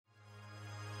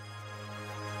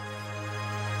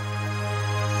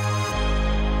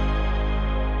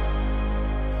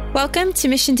Welcome to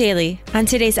Mission Daily. On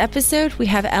today's episode, we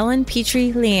have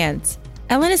Petry Leanse.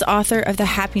 Ellen is author of The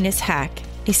Happiness Hack,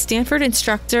 a Stanford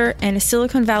instructor and a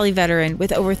Silicon Valley veteran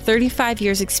with over 35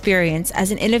 years experience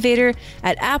as an innovator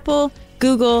at Apple,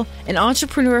 Google, an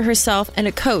entrepreneur herself, and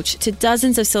a coach to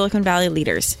dozens of Silicon Valley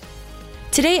leaders.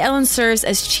 Today, Ellen serves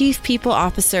as Chief People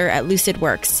Officer at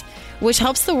LucidWorks, which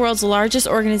helps the world's largest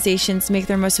organizations make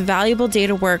their most valuable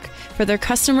data work for their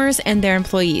customers and their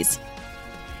employees.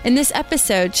 In this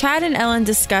episode, Chad and Ellen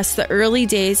discuss the early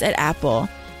days at Apple,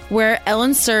 where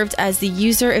Ellen served as the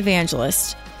user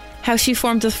evangelist, how she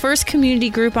formed the first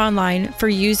community group online for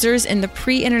users in the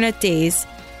pre-internet days,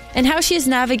 and how she has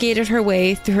navigated her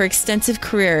way through her extensive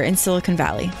career in Silicon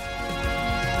Valley.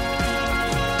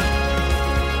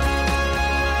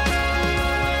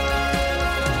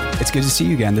 It's good to see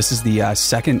you again. This is the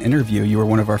second interview. You were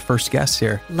one of our first guests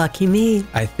here. Lucky me.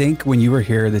 I think when you were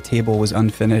here, the table was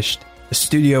unfinished. The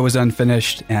studio was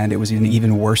unfinished, and it was in an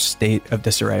even worse state of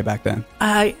disarray back then.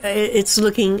 It's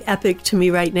looking epic to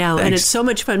me right now. Thanks. And it's so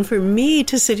much fun for me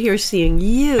to sit here seeing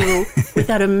you with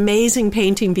that amazing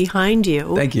painting behind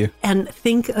you. Thank you. And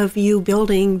think of you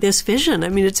building this vision. I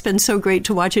mean, it's been so great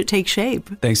to watch it take shape.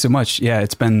 Thanks so much. Yeah,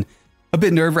 it's been a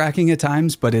bit nerve-wracking at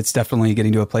times, but it's definitely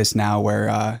getting to a place now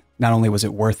where not only was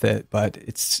it worth it, but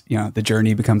it's, the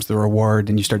journey becomes the reward,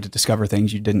 and you start to discover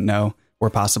things you didn't know were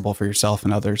possible for yourself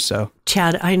and others. So,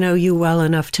 Chad, I know you well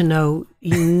enough to know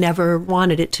you never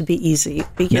wanted it to be easy,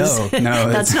 because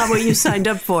no, that's not what you signed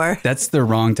up for. That's the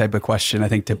wrong type of question, I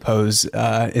think, to pose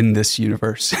in this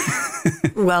universe.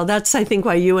 Well, that's, I think,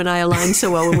 why you and I aligned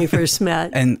so well when we first met.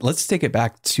 And let's take it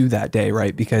back to that day,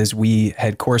 right? Because we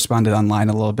had corresponded online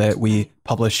a little bit. We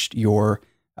published your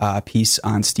piece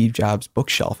on Steve Jobs'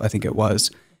 bookshelf, I think it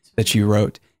was, that you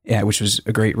wrote. Yeah, which was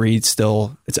a great read.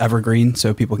 Still, it's evergreen,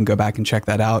 so people can go back and check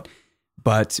that out.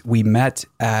 But we met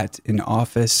at an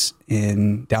office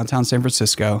in downtown San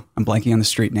Francisco. I'm blanking on the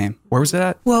street name. Where was it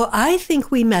at? Well, I think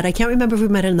we met. I can't remember if we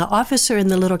met in the office or in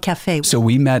the little cafe. So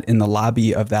we met in the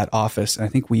lobby of that office. And I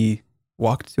think we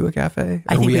walked to a cafe.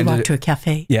 I think we walked to a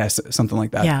cafe. Yes, something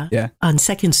like that. Yeah. On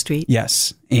 2nd Street.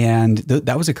 Yes. And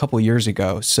that was a couple of years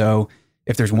ago. So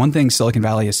if there's one thing Silicon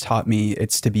Valley has taught me,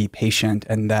 it's to be patient,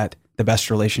 and that the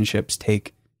best relationships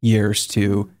take years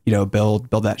to, build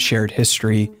that shared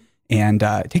history. And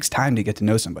it takes time to get to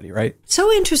know somebody, right?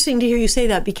 So interesting to hear you say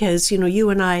that, because, you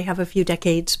and I have a few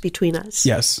decades between us.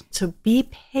 Yes. So be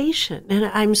patient. And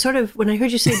I'm sort of, when I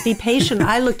heard you say be patient,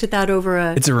 I looked at that over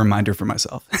It's a reminder for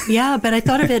myself. Yeah, but I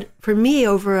thought of it for me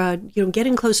over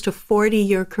getting close to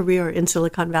 40-year career in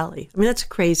Silicon Valley. I mean, that's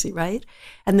crazy, right?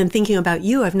 And then thinking about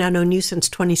you, I've now known you since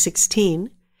 2016.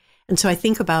 And so I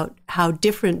think about how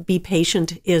different be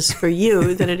patient is for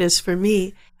you than it is for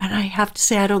me. And I have to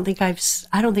say, I don't think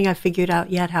I've figured out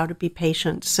yet how to be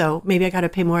patient. So maybe I got to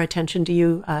pay more attention to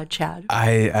you, Chad.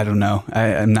 I don't know.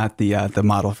 I'm not the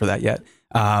model for that yet.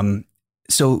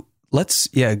 So let's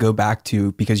go back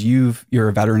to, because you're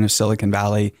a veteran of Silicon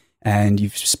Valley, and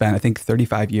you've spent, I think,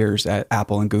 35 years at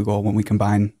Apple and Google when we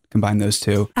combine those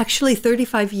two. Actually,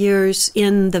 35 years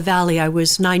in the Valley. I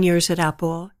was 9 years at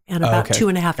Apple and about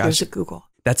 2.5 years at Google.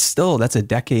 That's a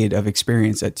decade of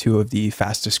experience at two of the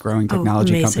fastest growing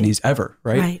technology companies ever,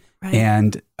 right? Right.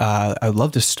 And I'd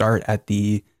love to start at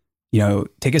take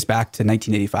us back to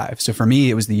 1985. So for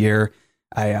me, it was the year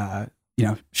I,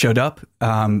 showed up,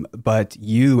 but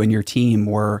you and your team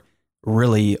were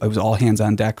really, it was all hands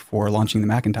on deck for launching the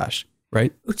Macintosh,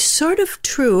 right? It's sort of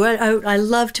true. I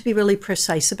love to be really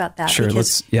precise about that. Sure,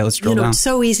 because, let's drill down. It's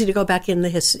so easy to go back in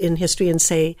history and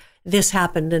say this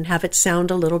happened and have it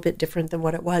sound a little bit different than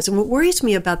what it was. And what worries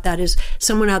me about that is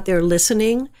someone out there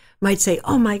listening might say,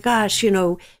 oh my gosh,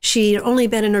 she'd only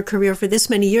been in her career for this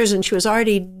many years and she was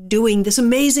already doing this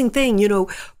amazing thing,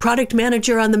 product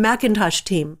manager on the Macintosh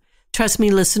team. Trust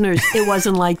me, listeners, it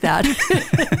wasn't like that.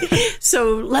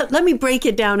 So let me break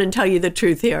it down and tell you the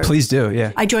truth here. Please do,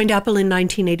 yeah. I joined Apple in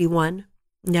 1981.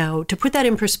 Now, to put that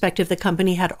in perspective, the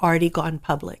company had already gone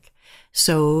public.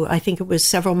 So I think it was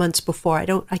several months before.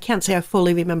 I can't say I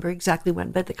fully remember exactly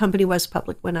when, but the company was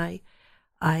public when I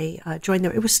joined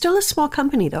there. It was still a small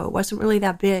company, though. It wasn't really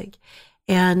that big.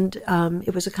 And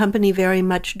it was a company very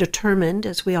much determined,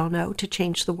 as we all know, to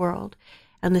change the world.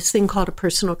 And this thing called a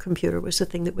personal computer was the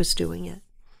thing that was doing it.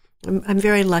 I'm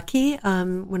very lucky.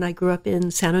 When I grew up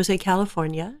in San Jose,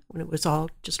 California, when it was all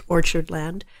just orchard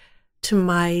land, to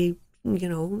my,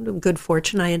 good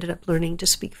fortune, I ended up learning to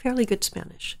speak fairly good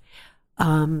Spanish.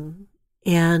 And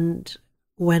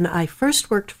when I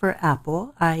first worked for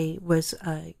Apple, I was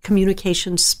a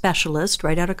communications specialist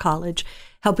right out of college,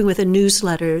 helping with a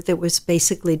newsletter that was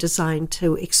basically designed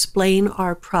to explain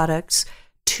our products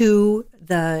to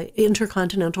the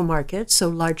intercontinental markets, so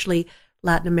largely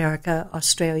Latin America,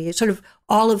 Australia, sort of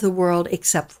all of the world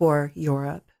except for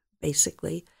Europe,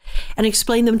 basically, and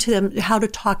explain them to them how to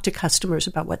talk to customers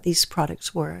about what these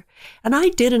products were. And I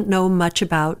didn't know much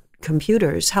about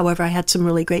computers. However, I had some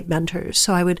really great mentors.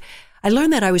 So I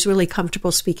learned that I was really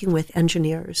comfortable speaking with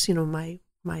engineers. You know,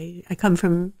 I come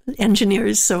from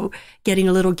engineers, so getting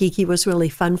a little geeky was really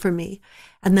fun for me.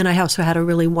 And then I also had a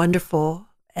really wonderful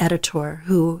editor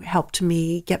who helped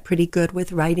me get pretty good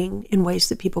with writing in ways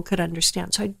that people could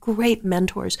understand. So I had great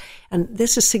mentors. And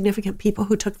this is significant, people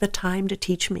who took the time to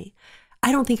teach me.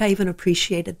 I don't think I even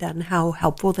appreciated then how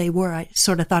helpful they were. I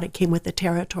sort of thought it came with the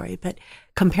territory. But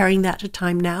comparing that to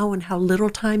time now and how little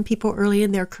time people early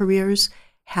in their careers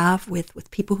have with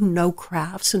people who know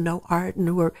crafts and know art and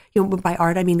who are, you know, by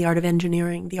art, I mean the art of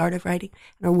engineering, the art of writing,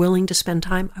 and are willing to spend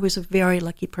time, I was a very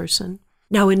lucky person.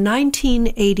 Now, in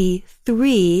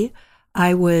 1983,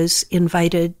 I was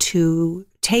invited to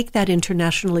take that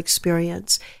international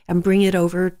experience and bring it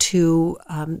over to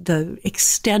the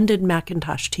extended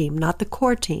Macintosh team, not the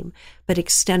core team, but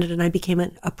extended. And I became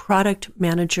a product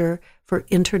manager for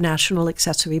international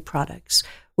accessory products,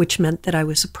 which meant that I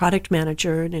was a product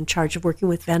manager and in charge of working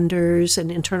with vendors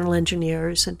and internal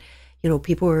engineers. And, you know,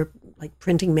 people were like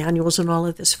printing manuals and all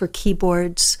of this for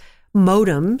keyboards,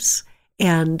 modems,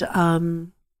 and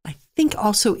I think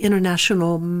also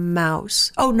international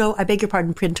mouse. Oh, no, I beg your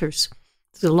pardon, printers.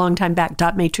 This is a long time back,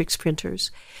 dot matrix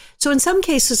printers. So in some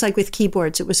cases, like with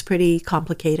keyboards, it was pretty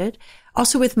complicated.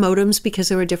 Also with modems, because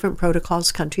there were different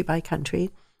protocols country by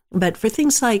country. But for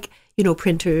things like, you know,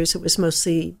 printers, it was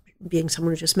mostly being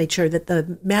someone who just made sure that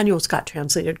the manuals got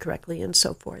translated correctly and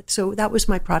so forth. So that was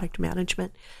my product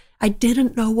management. I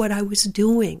didn't know what I was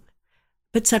doing,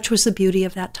 but such was the beauty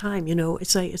of that time. You know,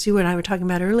 it's like, as you and I were talking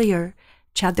about earlier,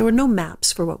 Chad, there were no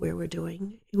maps for what we were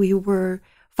doing. We were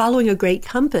following a great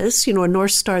compass, you know, a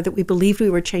North Star that we believed we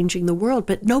were changing the world,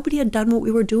 but nobody had done what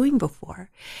we were doing before.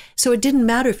 So it didn't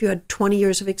matter if you had 20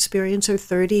 years of experience or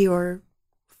 30 or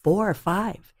 4 or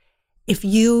 5. If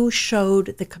you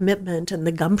showed the commitment and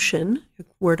the gumption, a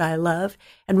word I love,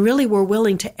 and really were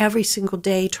willing to every single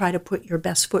day try to put your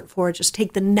best foot forward, just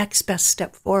take the next best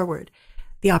step forward,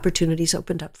 the opportunities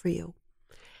opened up for you.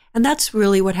 And that's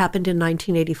really what happened in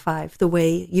 1985,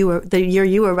 the year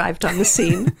you arrived on the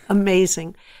scene.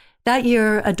 Amazing. That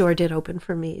year, a door did open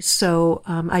for me. So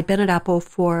I'd been at Apple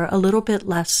for a little bit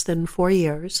less than 4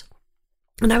 years,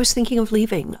 and I was thinking of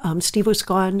leaving. Steve was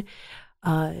gone.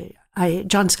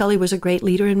 John Scully was a great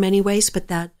leader in many ways, but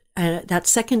that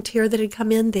second tier that had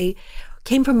come in, they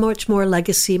came from much more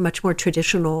legacy, much more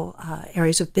traditional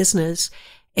areas of business,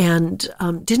 and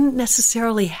didn't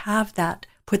necessarily have that,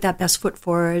 put that best foot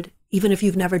forward. Even if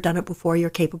you've never done it before, you're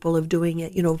capable of doing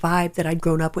it, you know, vibe that I'd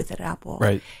grown up with at Apple.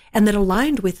 Right. And that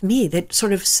aligned with me, that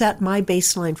sort of set my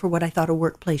baseline for what I thought a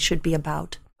workplace should be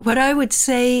about. What I would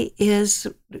say is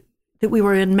that we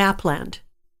were in Mapland.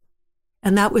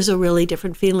 And that was a really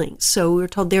different feeling. So we were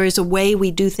told there is a way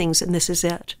we do things and this is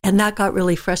it. And that got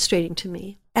really frustrating to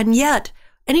me. And yet,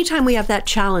 anytime we have that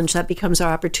challenge, that becomes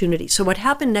our opportunity. So what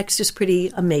happened next is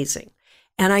pretty amazing.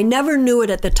 And I never knew it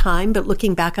at the time, but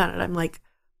looking back on it,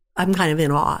 I'm kind of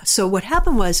in awe. So what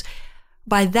happened was,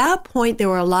 by that point, there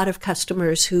were a lot of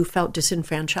customers who felt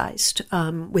disenfranchised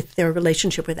with their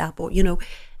relationship with Apple. You know,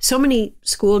 so many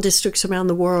school districts around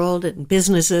the world and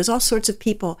businesses, all sorts of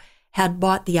people had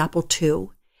bought the Apple II.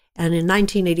 And in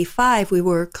 1985, we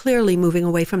were clearly moving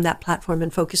away from that platform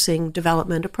and focusing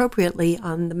development appropriately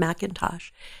on the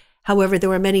Macintosh. However, there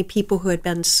were many people who had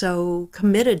been so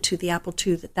committed to the Apple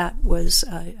II that was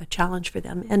a challenge for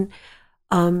them.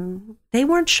 And they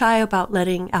weren't shy about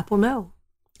letting Apple know.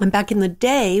 And back in the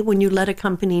day, when you let a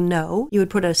company know, you would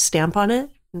put a stamp on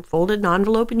it and fold it in an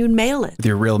envelope and you'd mail it.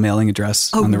 Your real mailing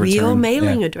address on the return. A real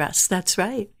mailing address. That's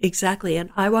right. Exactly.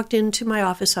 And I walked into my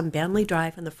office on Banley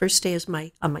Drive on the first day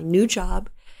on my new job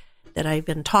that I've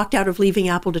been talked out of leaving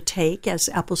Apple to take as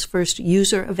Apple's first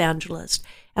user evangelist,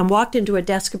 and walked into a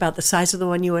desk about the size of the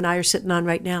one you and I are sitting on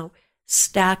right now,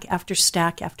 stack after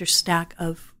stack after stack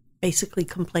of basically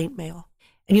complaint mail.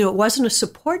 And, you know, it wasn't a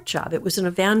support job. It was an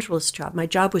evangelist job. My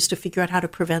job was to figure out how to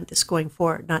prevent this going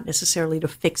forward, not necessarily to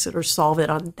fix it or solve it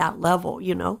on that level,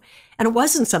 you know. And it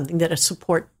wasn't something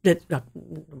that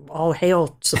all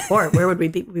hail support, where would we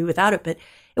be without it? But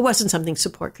it wasn't something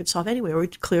support could solve anyway. We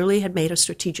clearly had made a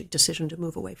strategic decision to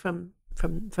move away from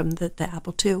the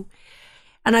Apple II.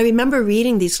 And I remember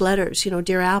reading these letters, you know,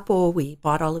 Dear Apple, we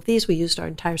bought all of these. We used our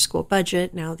entire school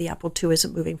budget. Now the Apple II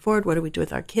isn't moving forward. What do we do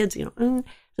with our kids? You know,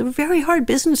 it was a very hard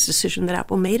business decision that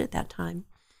Apple made at that time.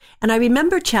 And I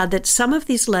remember, Chad, that some of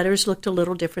these letters looked a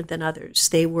little different than others.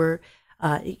 They were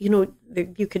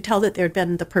You could tell that there had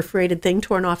been the perforated thing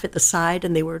torn off at the side,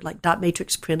 and they were like dot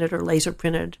matrix printed or laser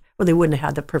printed. Well, they wouldn't have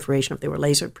had the perforation if they were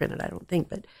laser printed, I don't think,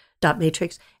 but dot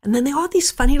matrix. And then they all had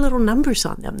these funny little numbers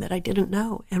on them that I didn't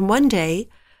know. And one day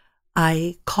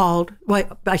I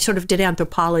sort of did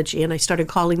anthropology, and I started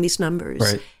calling these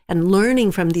numbers and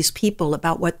learning from these people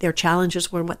about what their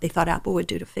challenges were and what they thought Apple should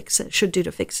do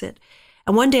to fix it.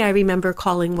 And one day I remember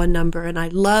calling one number, and I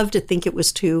love to think it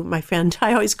was to my friend.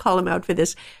 I always call him out for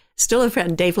this. Still a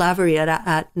friend, Dave Lavery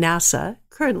at NASA.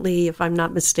 Currently, if I'm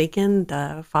not mistaken,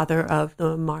 the father of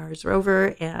the Mars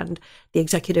rover and the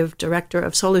executive director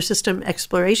of Solar System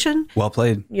Exploration. Well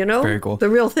played. Very cool. The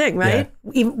real thing, right?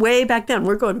 Yeah. Even way back then.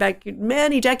 We're going back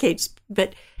many decades.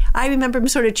 But I remember him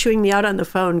sort of chewing me out on the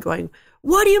phone going,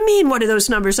 "What do you mean, what are those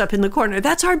numbers up in the corner?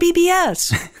 That's our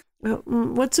BBS."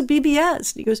 What's a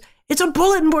BBS? And he goes, "It's a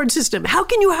bulletin board system. How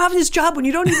can you have this job when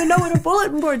you don't even know what a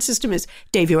bulletin board system is?"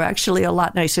 Dave, you're actually a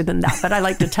lot nicer than that, but I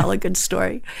like to tell a good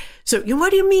story. So, what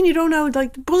do you mean you don't know,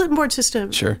 like, the bulletin board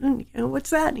system? Sure.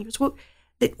 What's that? And he goes, "Well,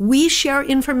 that we share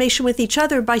information with each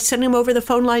other by sending them over the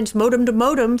phone lines, modem to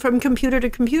modem, from computer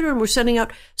to computer, and we're sending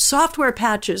out software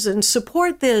patches and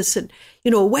support this, and,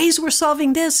 ways we're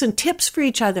solving this and tips for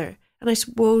each other." And I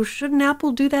said, "Well, shouldn't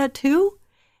Apple do that too?"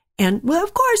 And, well,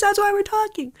 of course, that's why we're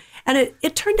talking. And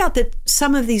it turned out that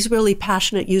some of these really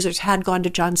passionate users had gone to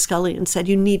John Scully and said,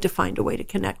 "You need to find a way to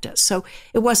connect us." So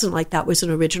it wasn't like that was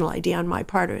an original idea on my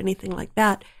part or anything like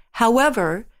that.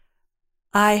 However,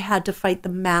 I had to fight the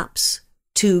maps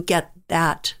to get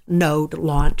that node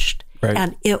launched. Right.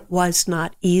 And it was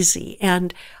not easy.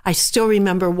 And I still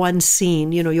remember one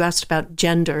scene, you asked about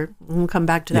gender. We'll come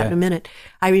back to that in a minute.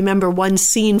 I remember one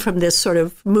scene from this sort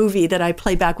of movie that I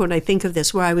play back when I think of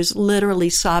this, where I was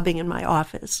literally sobbing in my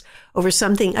office over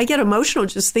something. I get emotional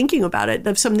just thinking about it,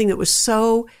 of something that was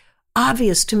so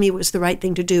obvious to me was the right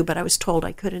thing to do, but I was told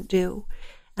I couldn't do.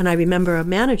 And I remember a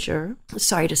manager,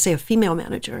 sorry to say a female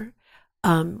manager,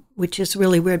 which is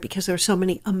really weird because there are so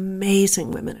many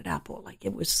amazing women at Apple. Like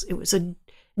it was a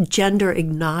gender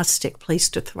agnostic place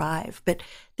to thrive. But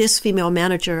this female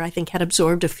manager, I think, had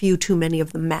absorbed a few too many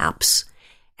of the maps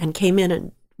and came in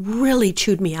and really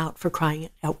chewed me out for crying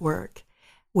at work.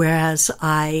 Whereas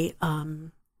I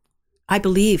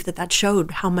believe that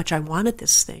showed how much I wanted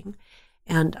this thing.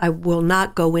 And I will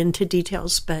not go into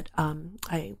details, but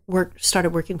I started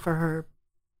working for her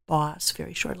boss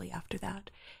very shortly after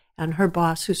that. And her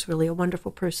boss, who's really a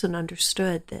wonderful person,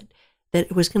 understood that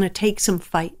it was going to take some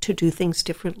fight to do things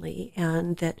differently,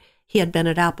 and that he had been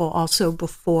at Apple also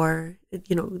before,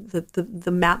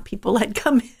 the Map people had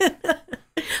come in.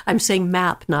 I'm saying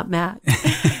Map, not Mac.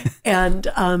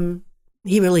 And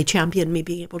he really championed me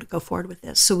being able to go forward with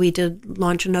this. So we did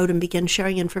launch a node and begin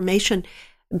sharing information.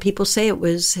 And people say it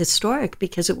was historic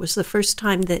because it was the first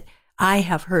time that I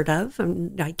have heard of,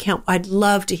 and I'd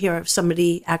love to hear if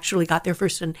somebody actually got there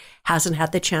first and hasn't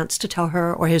had the chance to tell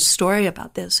her or his story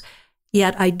about this.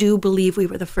 Yet I do believe we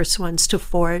were the first ones to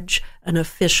forge an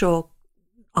official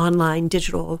online,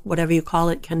 digital, whatever you call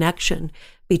it, connection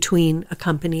between a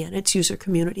company and its user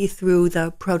community through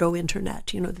the proto-internet,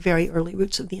 the very early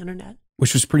roots of the internet.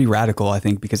 Which was pretty radical, I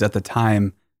think, because at the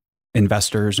time,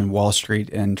 investors and Wall Street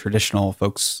and traditional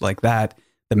folks like that,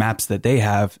 the maps that they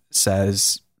have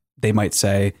they might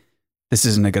say, this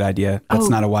isn't a good idea. That's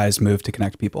not a wise move to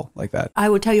connect people like that. I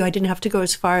would tell you, I didn't have to go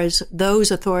as far as those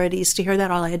authorities to hear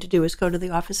that. All I had to do was go to the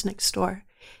office next door.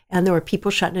 And there were people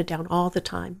shutting it down all the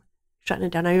time, shutting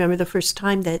it down. I remember the first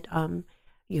time that,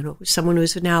 someone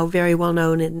who's now very well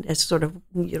known and as sort of,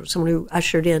 someone who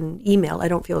ushered in email, I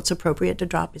don't feel it's appropriate to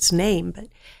drop his name, but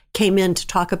came in to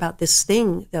talk about this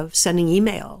thing of sending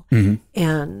email. Mm-hmm.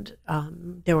 And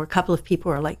there were a couple of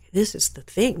people who were like, this is the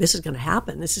thing. This is going to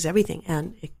happen. This is everything.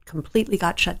 And it completely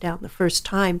got shut down. The first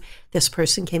time this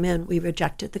person came in, we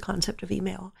rejected the concept of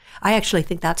email. I actually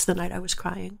think that's the night I was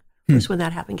crying, was when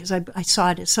that happened, because I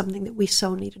saw it as something that we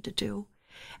so needed to do.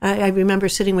 I remember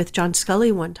sitting with John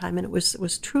Scully one time, and it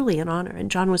was truly an honor.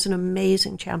 And John was an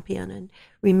amazing champion and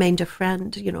remained a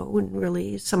friend, and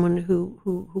really someone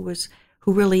who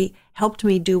really helped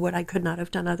me do what I could not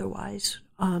have done otherwise.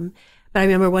 But I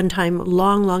remember one time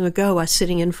long, long ago, us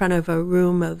sitting in front of a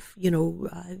room of,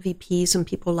 VPs and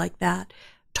people like that,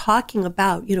 talking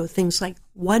about, things like,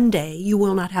 one day you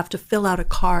will not have to fill out a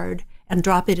card and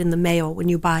drop it in the mail when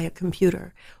you buy a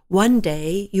computer. One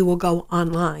day you will go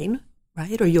online,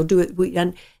 right? Or you'll do it,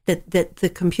 and that the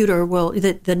computer will,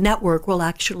 that the network will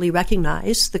actually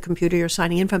recognize the computer you're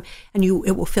signing in from, and it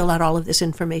will fill out all of this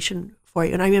information for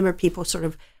you. And I remember people sort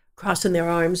of crossing their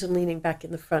arms and leaning back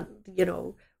in the front,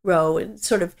 row, and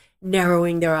sort of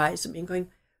narrowing their eyes at me and going,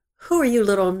 who are you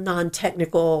little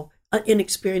non-technical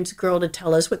inexperienced girl to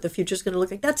tell us what the future is going to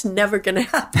look like. That's never going to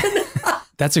happen.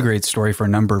 That's a great story for a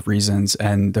number of reasons.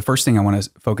 And the first thing I want to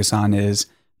focus on is,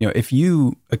 if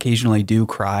you occasionally do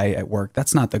cry at work,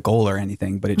 that's not the goal or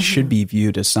anything, but it should be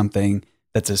viewed as something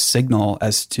that's a signal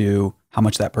as to how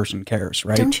much that person cares,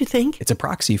 right? Don't you think? It's a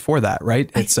proxy for that,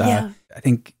 right? I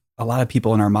think a lot of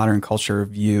people in our modern culture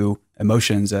view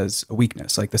emotions as a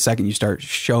weakness. Like the second you start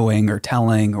showing or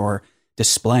telling or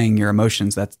displaying your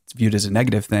emotions, that's viewed as a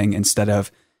negative thing instead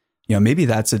of, maybe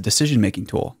that's a decision-making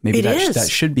tool. Maybe that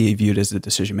should be viewed as a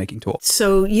decision-making tool.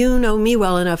 So you know me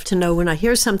well enough to know when I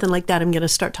hear something like that, I'm going to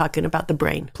start talking about the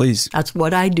brain. Please. That's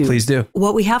what I do. Please do.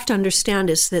 What we have to understand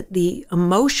is that the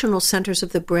emotional centers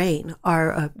of the brain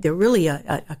they're really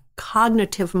a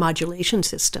cognitive modulation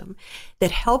system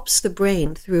that helps the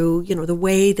brain through, the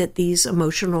way that these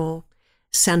emotional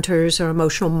centers or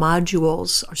emotional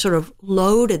modules are sort of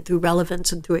loaded through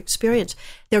relevance and through experience.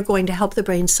 They're going to help the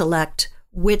brain select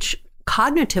which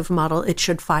cognitive model it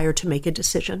should fire to make a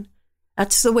decision.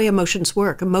 That's the way emotions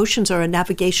work. Emotions are a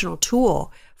navigational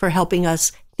tool for helping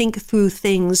us think through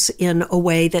things in a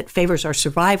way that favors our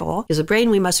survival. As a brain,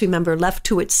 we must remember, left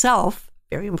to itself,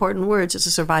 very important words, is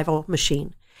a survival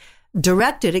machine.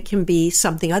 Directed, it can be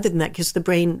something other than that, because the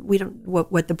brain,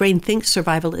 what the brain thinks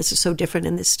survival is so different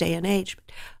in this day and age.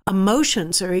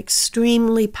 Emotions are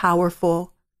extremely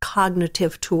powerful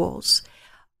cognitive tools.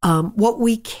 What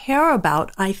we care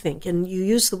about, I think, and you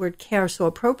use the word care so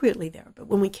appropriately there, but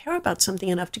when we care about something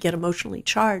enough to get emotionally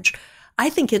charged, I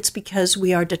think it's because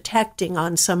we are detecting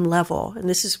on some level, and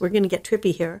we're going to get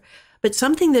trippy here, but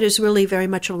something that is really very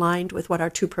much aligned with what our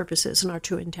true purpose is and our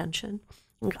true intention.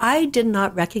 I did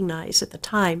not recognize at the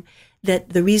time that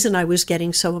the reason I was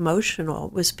getting so emotional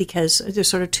was because there's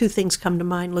sort of two things come to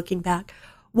mind looking back.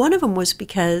 One of them was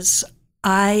because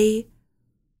I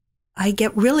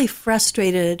get really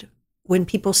frustrated when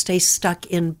people stay stuck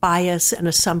in bias and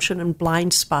assumption and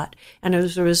blind spot, and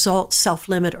as a result,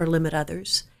 self-limit or limit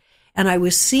others. And I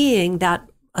was seeing that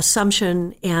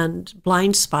assumption and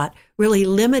blind spot really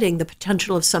limiting the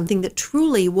potential of something that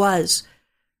truly was,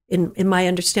 in my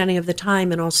understanding of the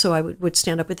time, and also I would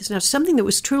stand up with this now, something that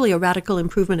was truly a radical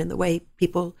improvement in the way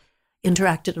people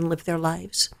interacted and lived their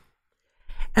lives.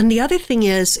 And the other thing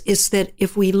is that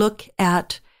if we look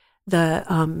at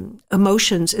the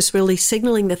emotions as really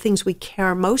signaling the things we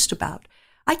care most about,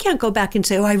 I can't go back and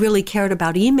say, I really cared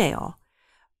about email.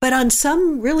 But on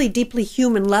some really deeply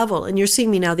human level, and you're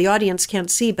seeing me now, the audience can't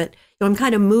see, but I'm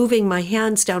kind of moving my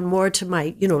hands down more to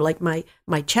my, like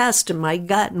my chest and my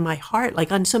gut and my heart,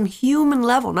 like on some human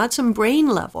level, not some brain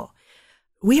level.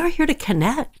 We are here to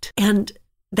connect. And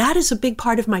that is a big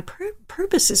part of my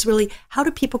purpose, is really how do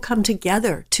people come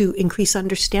together to increase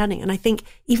understanding? And I think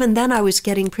even then I was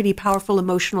getting pretty powerful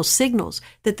emotional signals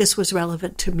that this was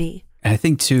relevant to me. And I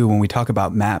think too, when we talk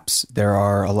about maps, there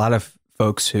are a lot of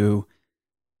folks who,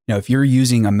 if you're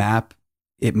using a map,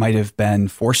 it might have been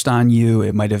forced on you.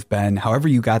 It might have been however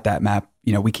you got that map,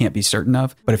 we can't be certain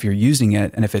of. But if you're using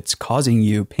it and if it's causing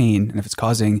you pain, and if it's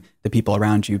causing the people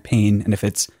around you pain, and if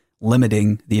it's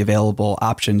limiting the available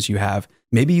options you have,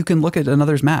 maybe you can look at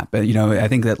another's map. But, I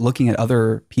think that looking at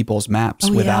other people's maps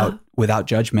without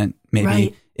judgment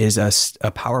maybe is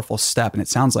a powerful step. And it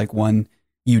sounds like one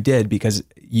you did, because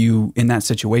you, in that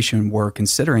situation, were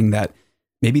considering that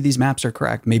maybe these maps are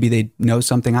correct. Maybe they know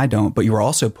something I don't, but you were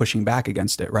also pushing back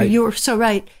against it, right? You were so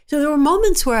right. So there were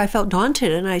moments where I felt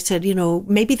daunted and I said,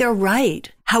 maybe they're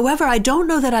right. However, I don't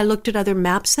know that I looked at other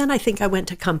maps then. I think I went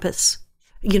to Compass.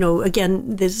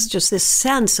 Again, there's just this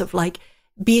sense of like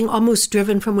being almost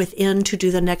driven from within to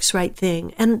do the next right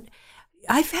thing. And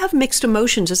I have mixed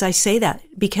emotions as I say that,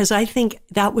 because I think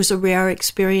that was a rare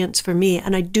experience for me.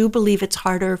 And I do believe it's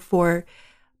harder for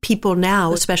people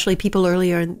now, especially people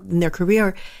earlier in their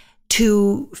career,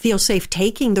 to feel safe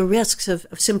taking the risks of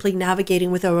simply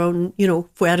navigating with their own,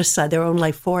 fuerza, their own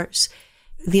life force.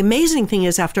 The amazing thing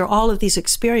is, after all of these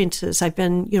experiences, I've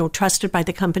been, trusted by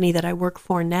the company that I work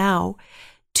for now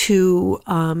to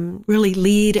really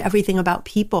lead everything about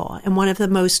people. And one of the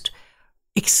most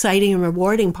exciting and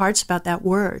rewarding parts about that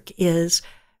work is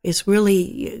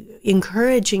really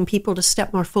encouraging people to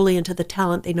step more fully into the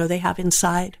talent they know they have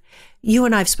inside. You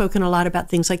and I have spoken a lot about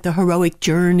things like the heroic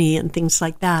journey and things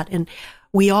like that. And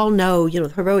we all know, the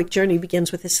heroic journey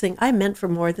begins with this thing, I'm meant for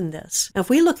more than this. Now, if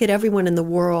we look at everyone in the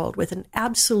world with an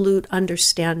absolute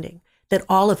understanding that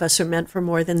all of us are meant for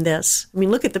more than this. I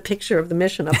mean, look at the picture of the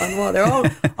mission up on the wall. They're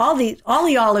all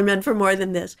y'all are meant for more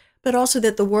than this. But also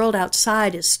that the world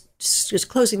outside is just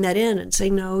closing that in and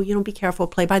saying, no, be careful,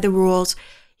 play by the rules.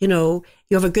 You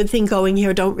have a good thing going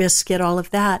here, don't risk it, all of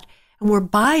that. And we're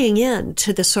buying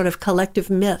into this sort of collective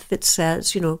myth that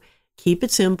says, keep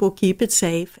it simple, keep it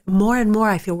safe. More and more,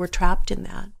 I feel we're trapped in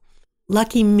that.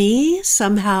 Lucky me,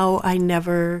 somehow I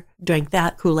never drank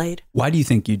that Kool-Aid. Why do you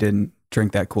think you didn't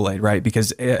drink that Kool-Aid, right?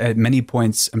 Because at many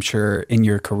points, I'm sure in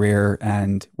your career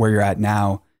and where you're at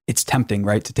now, it's tempting,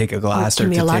 right, to take a glass or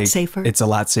to a lot safer. It's a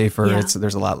lot safer. Yeah.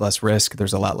 There's a lot less risk.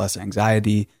 There's a lot less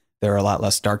anxiety. There are a lot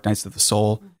less dark nights of the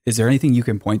soul. Is there anything you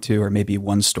can point to, or maybe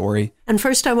one story? And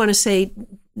first, I want to say,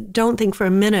 don't think for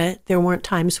a minute there weren't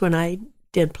times when I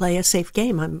did play a safe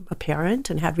game. I'm a parent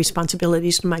and had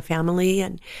responsibilities to my family,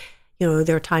 and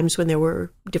there are times when there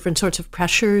were different sorts of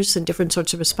pressures and different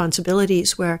sorts of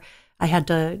responsibilities where I had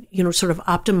to, sort of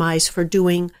optimize for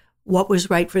doing what was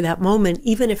right for that moment,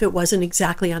 even if it wasn't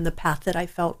exactly on the path that I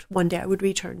felt one day I would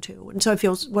return to. And so I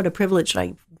feel what a privilege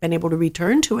I've been able to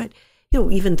return to it,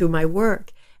 even through my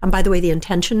work. And by the way, the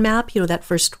intention map, that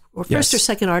first or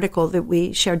second article that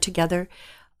we shared together,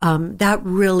 that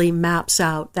really maps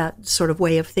out that sort of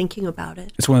way of thinking about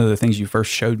it. It's one of the things you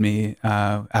first showed me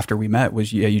after we met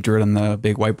was, you drew it on the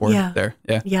big whiteboard there.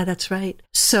 Yeah, that's right.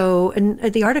 So, and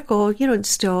the article,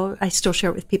 I still share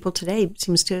it with people today. It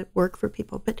seems to work for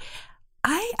people. But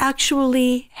I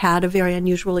actually had a very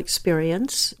unusual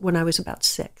experience when I was about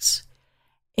 6.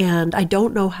 And I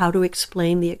don't know how to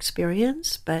explain the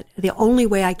experience, but the only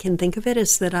way I can think of it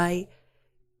is that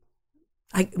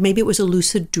maybe it was a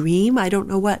lucid dream. I don't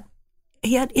know what.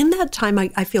 Yet in that time,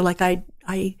 I feel like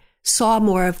I saw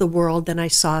more of the world than I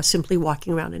saw simply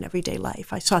walking around in everyday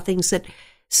life. I saw things that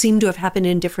seemed to have happened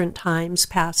in different times,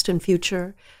 past and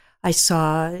future. I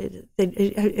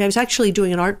was actually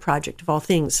doing an art project of all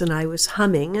things, and I was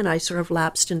humming, and I sort of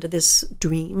lapsed into this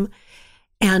dream.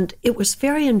 And it was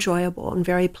very enjoyable and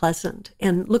very pleasant.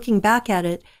 And looking back at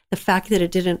it, the fact that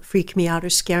it didn't freak me out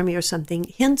or scare me or something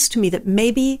hints to me that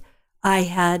maybe I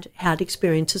had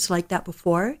experiences like that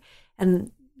before.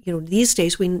 And, these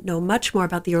days we know much more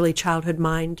about the early childhood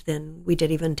mind than we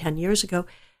did even 10 years ago.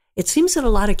 It seems that a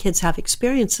lot of kids have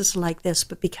experiences like this,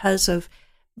 but because of,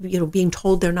 being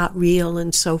told they're not real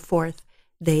and so forth,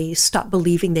 they stop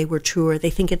believing they were true, or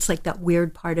they think it's like that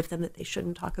weird part of them that they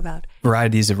shouldn't talk about.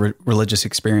 Varieties of religious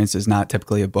experience is not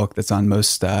typically a book that's on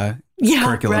most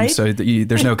curriculums, right? So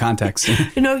there's no context.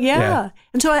 Yeah.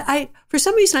 And so I, for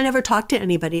some reason, I never talked to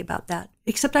anybody about that,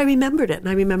 except I remembered it, and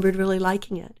I remembered really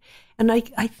liking it. And I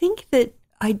think that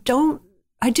I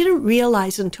didn't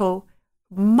realize until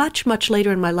much, much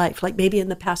later in my life, like maybe in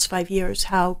the past 5 years,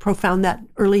 how profound that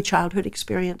early childhood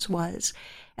experience was,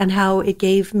 and how it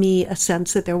gave me a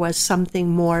sense that there was something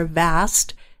more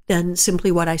vast than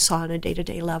simply what I saw on a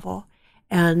day-to-day level.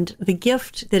 And the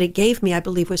gift that it gave me, I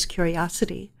believe, was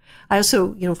curiosity. I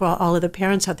also, for all of the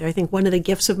parents out there, I think one of the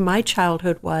gifts of my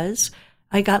childhood was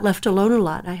I got left alone a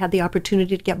lot. I had the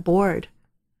opportunity to get bored.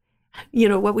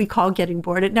 What we call getting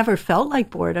bored. It never felt like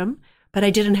boredom, but I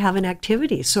didn't have an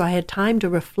activity. So I had time to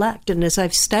reflect. And as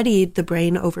I've studied the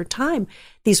brain over time,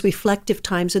 these reflective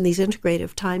times and these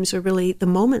integrative times are really the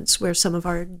moments where some of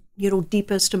our,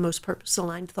 deepest and most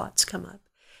purpose-aligned thoughts come up.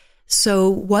 So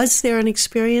was there an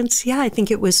experience? Yeah, I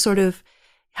think it was sort of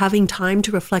having time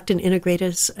to reflect and integrate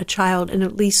as a child, and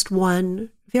at least one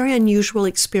very unusual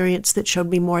experience that showed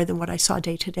me more than what I saw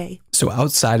day to day. So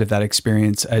outside of that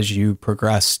experience, as you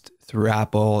progressed through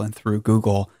Apple and through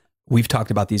Google, we've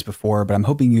talked about these before, but I'm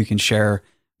hoping you can share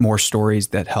more stories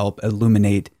that help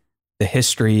illuminate the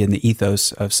history and the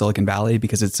ethos of Silicon Valley,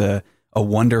 because it's a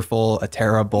wonderful, a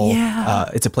terrible,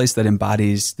 it's a place that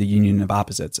embodies the union of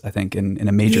opposites, I think, in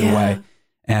a major way.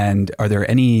 And are there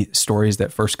any stories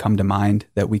that first come to mind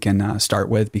that we can start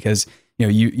with? Because,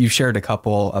 you shared a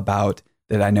couple about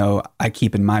that I know I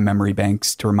keep in my memory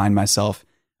banks to remind myself,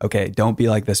 okay, don't be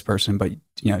like this person, but,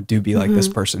 do be like this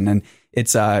person. And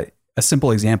it's a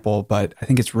simple example, but I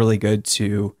think it's really good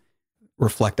to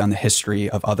reflect on the history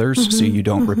of others so you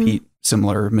don't repeat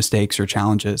similar mistakes or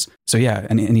challenges. So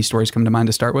any stories come to mind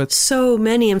to start with? So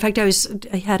many. In fact,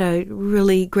 I had a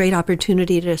really great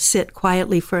opportunity to sit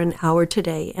quietly for an hour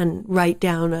today and write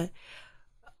down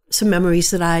some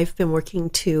memories that I've been working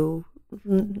to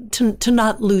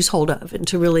not lose hold of and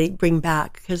to really bring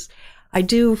back, because I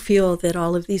do feel that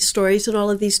all of these stories and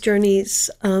all of these journeys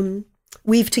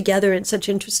weave together in such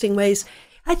interesting ways.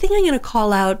 I think I'm going to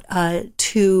call out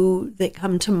 2 that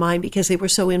come to mind because they were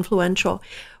so influential.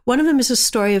 One of them is a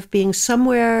story of being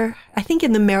somewhere, I think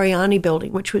in the Mariani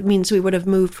building, which means we would have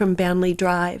moved from Banley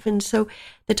Drive. And so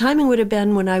the timing would have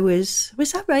been when I was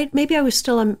that right? Maybe I was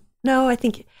still I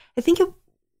think it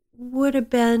would have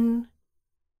been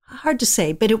hard to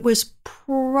say, but it was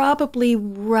probably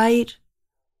right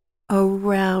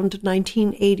around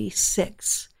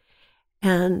 1986.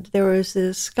 And there was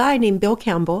this guy named Bill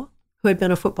Campbell who had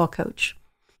been a football coach.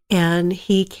 And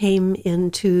he came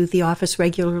into the office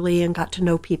regularly and got to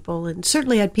know people, and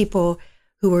certainly had people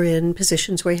who were in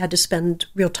positions where he had to spend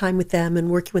real time with them and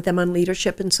working with them on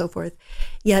leadership and so forth.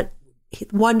 Yet,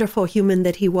 wonderful human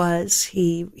that he was,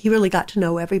 he really got to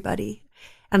know everybody.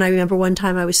 And I remember one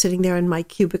time I was sitting there in my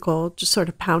cubicle, just sort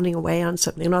of pounding away on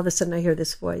something, and all of a sudden I hear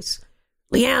this voice,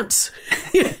 "Leanse,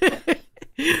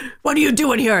 what are you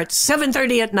doing here? It's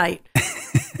 7:30 at night.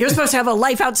 You're supposed to have a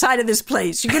life outside of this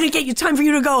place. You're going to get you time for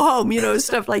you to go home,"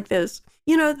 stuff like this.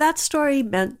 That story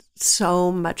meant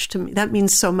so much to me. That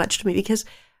means so much to me because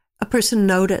a person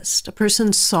noticed, a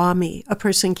person saw me, a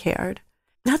person cared.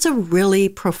 That's a really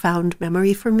profound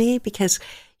memory for me because,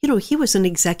 he was an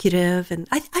executive, and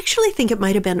I actually think it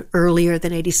might have been earlier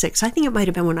than 86. I think it might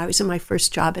have been when I was in my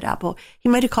first job at Apple. He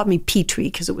might have called me Petry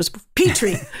because it was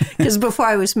Petry, because before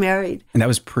I was married. And that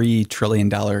was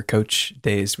pre-trillion-dollar coach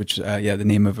days, which, the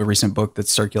name of a recent book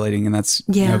that's circulating, and that's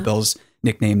Bill's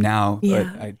nickname now. Yeah,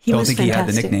 but I don't think he had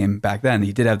the nickname back then.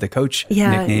 He did have the coach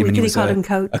nickname, and he was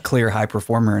a clear high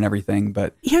performer and everything.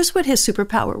 But here's what his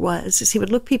superpower was: is he would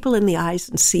look people in the eyes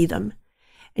and see them.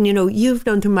 And you've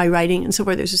known through my writing and so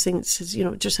forth, there's this thing that says,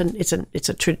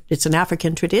 it's an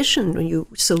African tradition. When you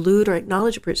salute or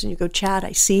acknowledge a person, you go, "Chad,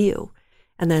 I see you,"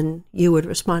 and then you would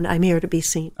respond, "I'm here to be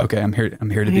seen." Okay, I'm here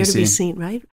to be seen.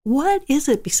 Right? What is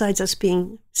it besides us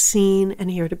being seen and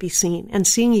here to be seen, and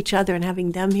seeing each other and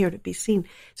having them here to be seen?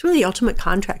 It's really the ultimate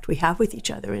contract we have with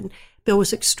each other, and Bill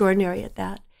was extraordinary at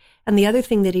that. And the other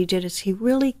thing that he did is he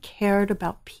really cared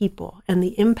about people and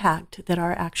the impact that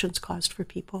our actions caused for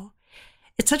people.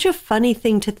 It's such a funny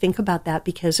thing to think about that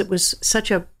because it was such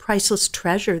a priceless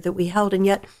treasure that we held. And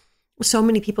yet so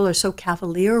many people are so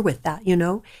cavalier with that,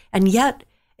 and yet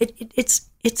it's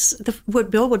what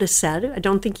Bill would have said.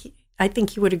 I think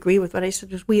he would agree with what I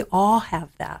said, is we all have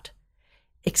that,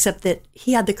 except that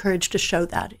he had the courage to show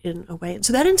that in a way. And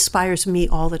so that inspires me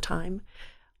all the time.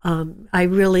 I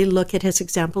really look at his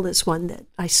example as one that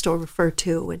I still refer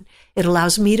to, and it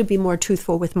allows me to be more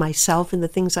truthful with myself and the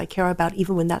things I care about,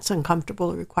 even when that's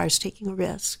uncomfortable or requires taking a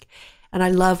risk. And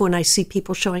I love when I see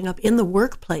people showing up in the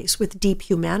workplace with deep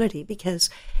humanity,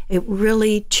 because it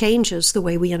really changes the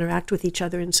way we interact with each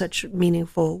other in such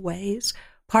meaningful ways.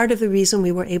 Part of the reason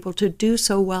we were able to do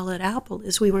so well at Apple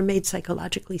is we were made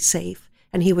psychologically safe,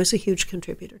 and he was a huge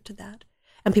contributor to that.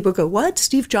 And people go, "What?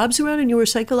 Steve Jobs around and you were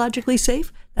psychologically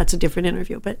safe?" That's a different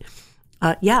interview. But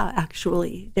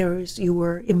actually, you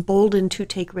were emboldened to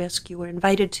take risk. You were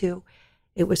invited to.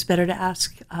 It was better to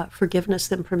ask forgiveness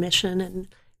than permission. And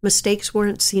mistakes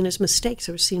weren't seen as mistakes.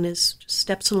 They were seen as just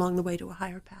steps along the way to a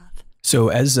higher path. So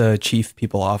as a chief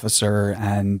people officer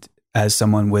and as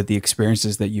someone with the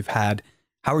experiences that you've had,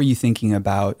 how are you thinking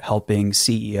about helping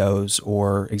CEOs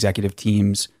or executive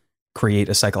teams create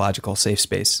a psychological safe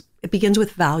space? It begins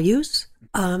with values,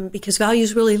 because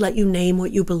values really let you name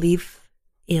what you believe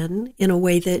in a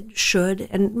way that should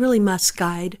and really must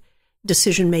guide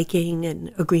decision-making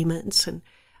and agreements. And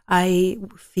I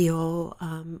feel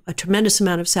a tremendous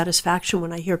amount of satisfaction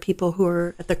when I hear people who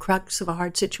are at the crux of a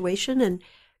hard situation and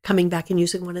coming back and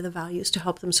using one of the values to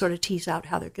help them sort of tease out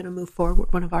how they're going to move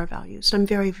forward, one of our values. And I'm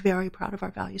very, very proud of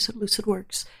our values at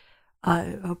LucidWorks.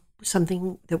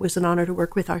 Something that was an honor to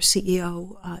work with our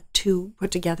CEO to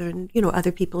put together, and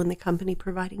other people in the company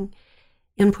providing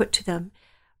input to them.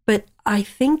 But I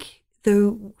think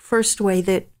the first way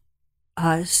that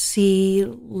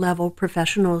C-level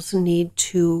professionals need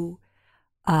to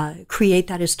create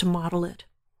that is to model it.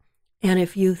 And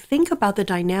if you think about the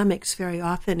dynamics, very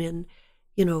often in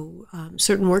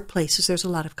certain workplaces, there's a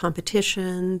lot of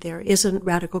competition. There isn't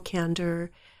radical candor.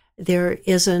 There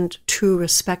isn't true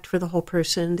respect for the whole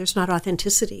person. There's not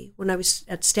authenticity. When I was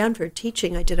at Stanford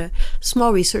teaching, I did a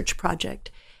small research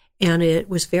project, and it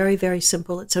was very, very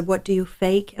simple. It said, what do you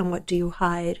fake and what do you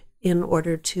hide in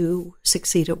order to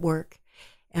succeed at work?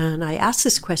 And I asked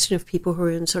this question of people who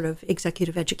are in sort of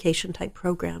executive education type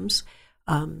programs,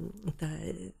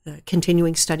 the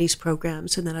continuing studies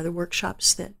programs, and then other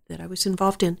workshops that I was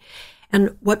involved in.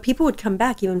 And what people would come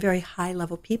back, even very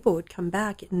high-level people would come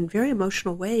back in very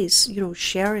emotional ways,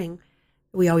 sharing.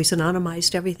 We always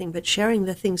anonymized everything, but sharing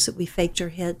the things that we faked or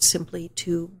hid simply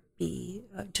to be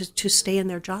to stay in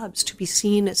their jobs, to be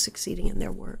seen as succeeding in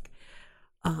their work,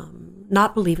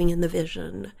 not believing in the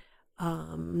vision,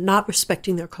 not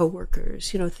respecting their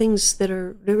coworkers. Things that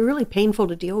are really painful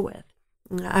to deal with.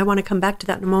 I want to come back to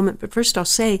that in a moment, but first I'll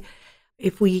say,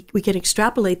 if we can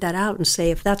extrapolate that out and say,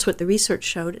 if that's what the research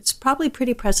showed, it's probably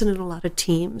pretty present in a lot of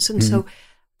teams. And so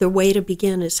the way to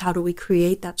begin is, how do we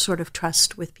create that sort of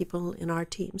trust with people in our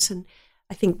teams? And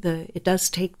I think it does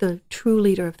take the true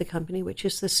leader of the company, which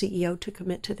is the CEO, to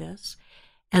commit to this.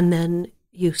 And then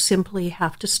You simply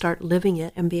have to start living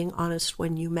it and being honest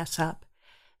when you mess up.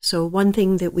 So one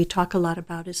thing that we talk a lot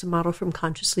about is a model from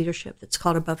conscious leadership that's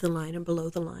called above the line and below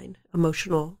the line,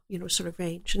 emotional, sort of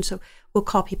range. And so we'll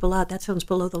call people out, that sounds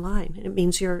below the line. And it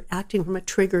means you're acting from a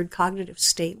triggered cognitive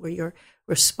state where you're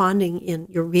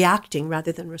you're reacting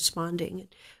rather than responding.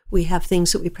 We have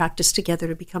things that we practice together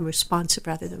to become responsive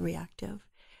rather than reactive.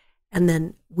 And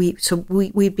then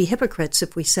we'd be hypocrites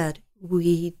if we said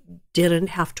we didn't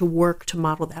have to work to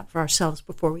model that for ourselves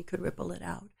before we could ripple it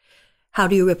out. How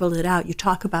do you ripple it out? You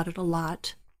talk about it a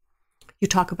lot. You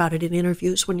talk about it in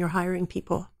interviews when you're hiring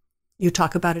people. You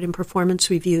talk about it in performance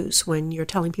reviews when you're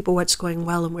telling people what's going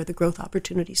well and where the growth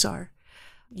opportunities are.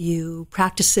 You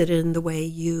practice it in the way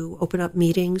you open up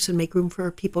meetings and make room for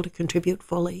people to contribute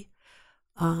fully.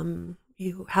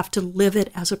 You have to live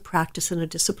it as a practice and a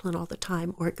discipline all the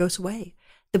time, or it goes away.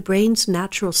 The brain's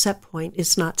natural set point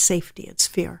is not safety, it's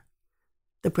fear.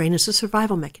 The brain is a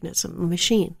survival mechanism, a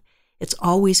machine. It's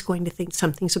always going to think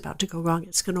something's about to go wrong.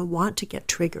 It's going to want to get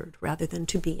triggered rather than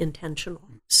to be intentional.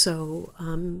 So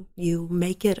you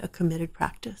make it a committed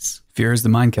practice. Fear is the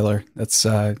mind killer. That's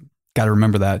got to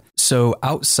remember that. So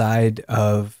outside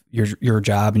of your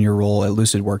job and your role at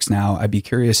LucidWorks now, I'd be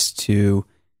curious to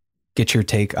get your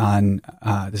take on,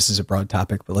 this is a broad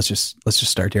topic, but let's just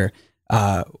start here.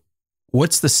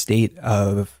 What's the state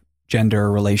of gender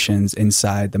relations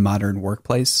inside the modern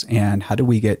workplace, and how do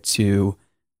we get to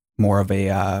more of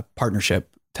a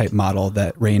partnership type model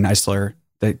that Rain Eisler,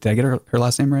 did I get her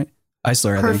last name right?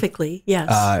 Eisler, I perfectly, think.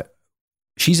 Yes.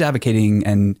 She's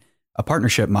advocating a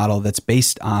partnership model that's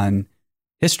based on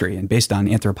history and based on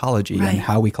anthropology and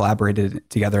how we collaborated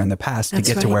together in the past to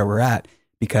get to where we're at,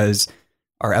 because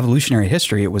our evolutionary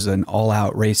history, it was an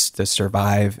all-out race to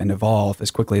survive and evolve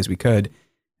as quickly as we could.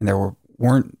 And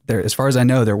weren't there, as far as I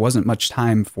know, there wasn't much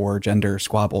time for gender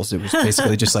squabbles. It was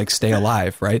basically just like stay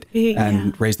alive, right?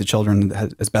 And raise the children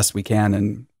as best we can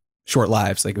and short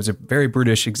lives. Like, it was a very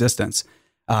brutish existence.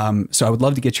 So I would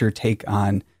love to get your take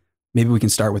on, maybe we can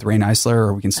start with Rain Eisler,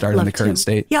 or we can start in the current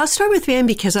state. Yeah, I'll start with Rain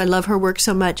because I love her work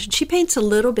so much. She paints a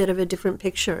little bit of a different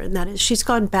picture, and that is she's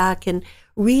gone back and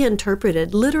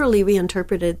literally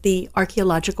reinterpreted the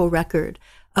archaeological record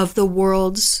of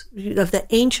the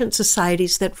ancient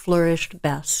societies that flourished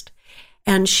best.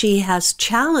 And she has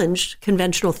challenged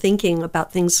conventional thinking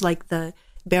about things like the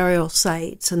burial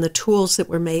sites and the tools that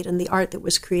were made and the art that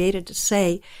was created to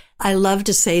say, I love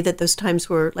to say that those times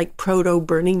were like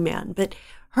proto-Burning Man, but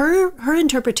her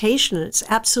interpretation, and it's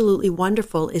absolutely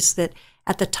wonderful, is that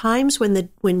at the times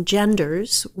when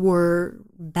genders were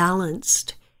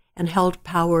balanced and held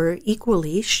power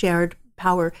equally, shared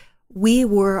power, we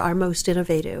were our most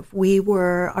innovative. We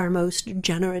were our most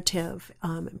generative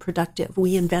and productive.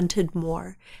 We invented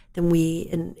more than we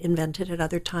invented at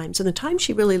other times. And the time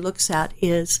she really looks at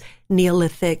is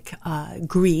Neolithic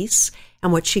Greece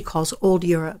and what she calls Old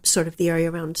Europe, sort of the area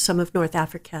around some of North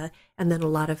Africa and then a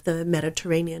lot of the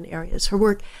Mediterranean areas. Her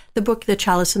work, the book The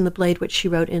Chalice and the Blade, which she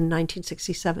wrote in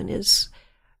 1967, it's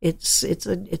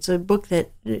a book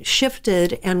that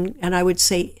shifted and I would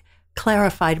say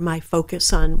clarified my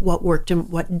focus on what worked and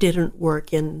what didn't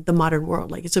work in the modern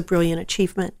world. Like, it's a brilliant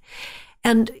achievement.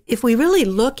 And if we really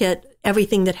look at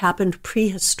everything that happened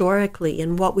prehistorically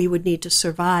and what we would need to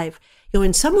survive,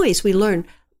 in some ways we learn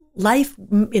life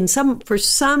for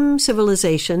some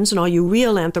civilizations, and all you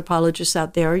real anthropologists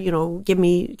out there,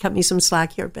 cut me some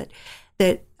slack here, but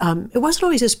that it wasn't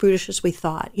always as brutish as we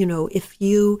thought. If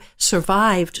you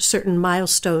survived certain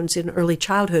milestones in early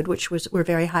childhood, which were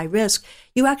very high risk,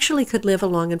 you actually could live a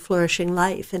long and flourishing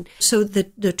life. And so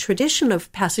the tradition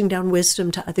of passing down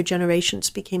wisdom to other generations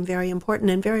became very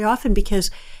important, and very often because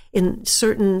in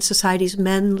certain societies,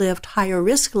 men lived higher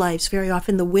risk lives. Very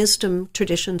often the wisdom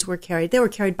traditions were carried. They were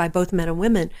carried by both men and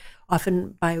women,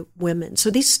 often by women.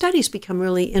 So these studies become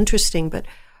really interesting, but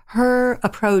her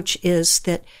approach is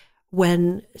that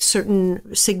when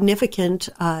certain significant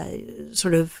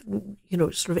sort of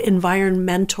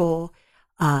environmental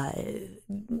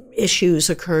issues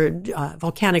occurred,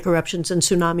 volcanic eruptions and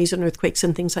tsunamis and earthquakes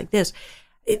and things like this,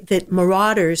 that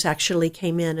marauders actually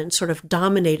came in and sort of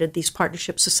dominated these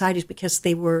partnership societies because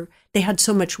they had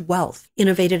so much wealth,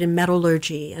 innovated in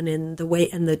metallurgy and in the way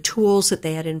and the tools that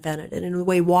they had invented and in the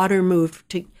way water moved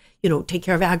to take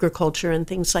care of agriculture and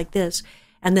things like this.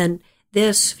 And then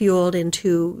this fueled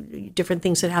into different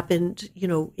things that happened,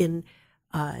 in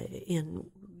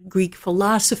Greek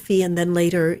philosophy, and then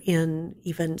later in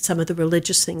even some of the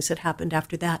religious things that happened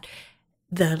after that.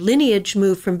 The lineage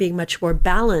moved from being much more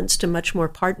balanced to much more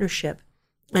partnership,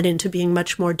 and into being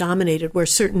much more dominated, where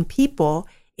certain people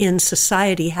in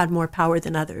society had more power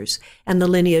than others. And the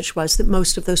lineage was that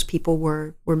most of those people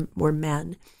were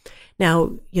men.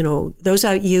 Now, those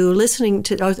out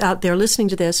there listening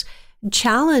to this,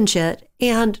 challenge it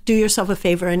and do yourself a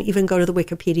favor and even go to the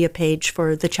Wikipedia page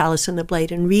for The Chalice and the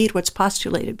Blade and read what's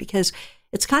postulated, because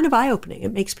it's kind of eye-opening.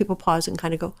 It makes people pause and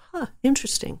kind of go,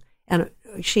 interesting. And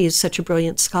she is such a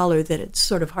brilliant scholar that it's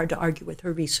sort of hard to argue with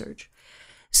her research.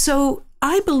 So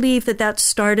I believe that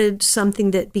started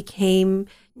something that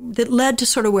led to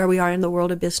sort of where we are in the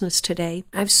world of business today.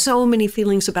 I have so many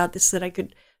feelings about this that I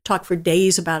could talk for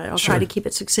days about it. I'll try to keep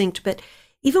it succinct. But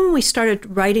even when we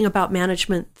started writing about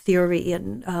management theory,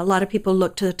 and a lot of people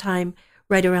look to the time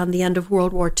right around the end of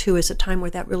World War II as a time where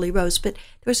that really rose. But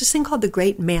there was this thing called the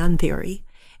Great Man Theory.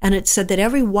 And it said that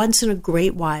every once in a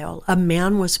great while, a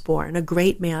man was born, a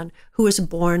great man who was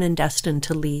born and destined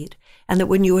to lead. And that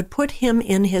when you would put him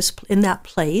in that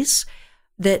place,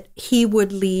 that he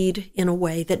would lead in a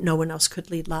way that no one else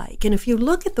could lead like. And if you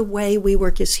look at the way we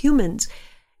work as humans,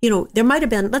 there might have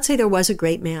been, let's say there was a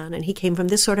great man and he came from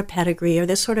this sort of pedigree or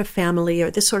this sort of family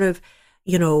or this sort of,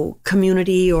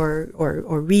 community or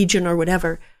region or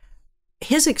whatever.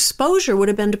 His exposure would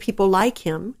have been to people like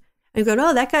him. And go,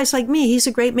 that guy's like me. He's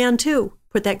a great man too.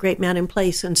 Put that great man in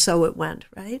place. And so it went,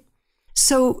 right?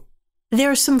 So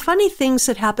there are some funny things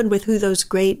that happened with who those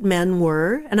great men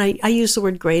were. And I use the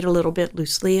word great a little bit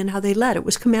loosely, and how they led. It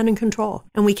was command and control.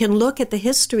 And we can look at the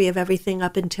history of everything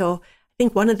up until, I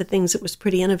think one of the things that was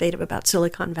pretty innovative about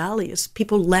Silicon Valley is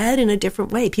people led in a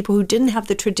different way. People who didn't have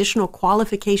the traditional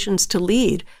qualifications to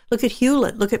lead. Look at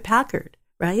Hewlett, look at Packard,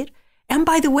 right? And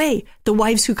by the way, the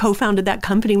wives who co-founded that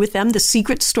company with them, the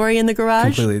secret story in the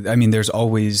garage. Completely. I mean, there's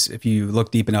always, if you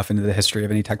look deep enough into the history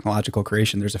of any technological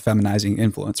creation, there's a feminizing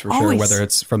influence for sure, whether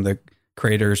it's from the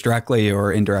creators directly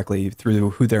or indirectly through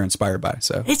who they're inspired by.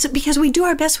 So it's because we do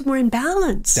our best when we're in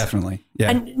balance. Definitely. Yeah.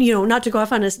 And, not to go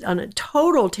off on a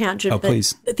total tangent, but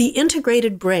please. The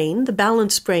integrated brain, the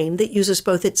balanced brain that uses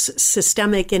both its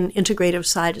systemic and integrative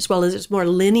side as well as its more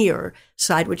linear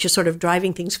side, which is sort of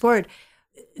driving things forward.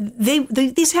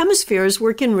 These hemispheres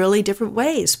work in really different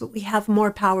ways, but we have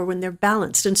more power when they're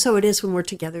balanced. And so it is when we're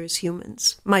together as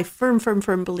humans. My firm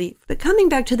belief. But coming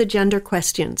back to the gender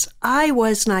questions, I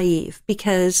was naive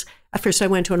because at first I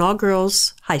went to an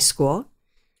all-girls high school.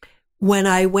 When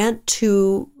I went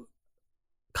to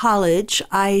college,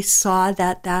 I saw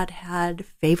that had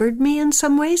favored me in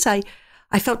some ways. I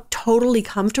felt totally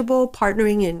comfortable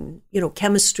partnering in,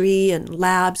 chemistry and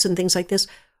labs and things like this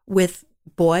with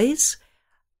boys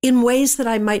in ways that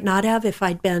I might not have if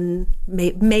I'd been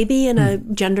maybe in a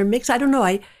gender mix. I don't know.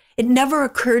 It never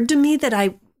occurred to me that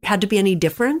I had to be any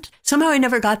different. Somehow I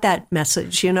never got that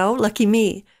message, lucky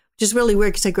me, which is really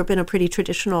weird because I grew up in a pretty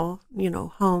traditional,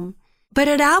 home. But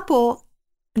at Apple,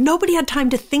 nobody had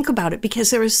time to think about it because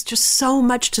there was just so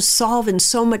much to solve and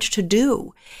so much to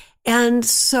do. And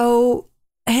so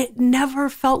it never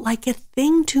felt like a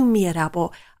thing to me at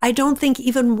Apple. I don't think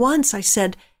even once I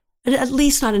said, at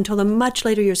least not until the much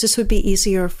later years, this would be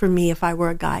easier for me if I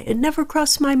were a guy. It never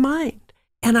crossed my mind.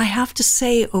 And I have to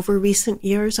say, over recent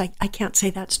years, I can't say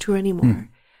that's true anymore.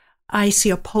 I see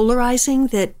a polarizing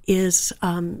that is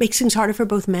makes things harder for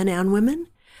both men and women.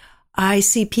 I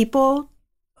see people,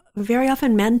 very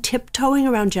often men, tiptoeing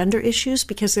around gender issues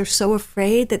because they're so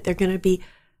afraid that they're going to be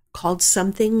called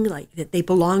something, like that they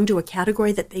belong to a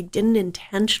category that they didn't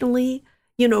intentionally,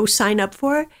 sign up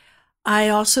for. I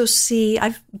also see,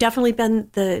 I've definitely been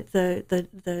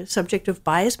the subject of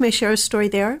bias. May I share a story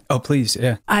there? Oh, please,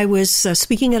 yeah. I was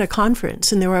speaking at a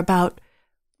conference, and there were about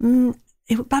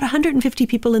 150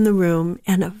 people in the room,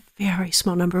 and a very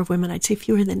small number of women. I'd say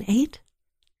fewer than 8. It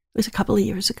was a couple of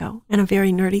years ago, and a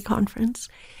very nerdy conference.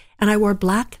 And I wore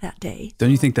black that day.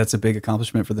 Don't you think that's a big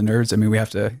accomplishment for the nerds? I mean, we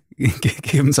have to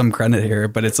give them some credit here,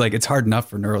 but it's hard enough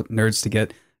for nerds to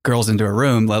get girls into a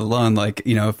room, let alone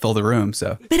fill the room.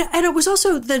 So, and it was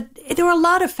also there were a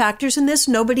lot of factors in this.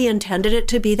 Nobody intended it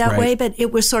to be that way, but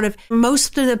it was sort of,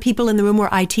 most of the people in the room were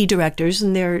IT directors,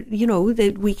 and they're,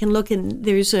 that we can look, and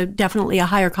there's definitely a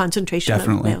higher concentration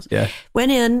of males. Yeah.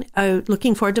 Went in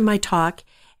looking forward to my talk,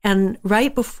 and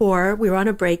right before we were on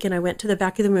a break, and I went to the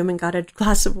back of the room and got a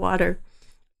glass of water,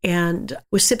 and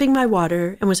was sipping my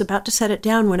water and was about to set it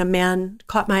down when a man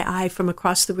caught my eye from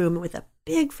across the room, and with a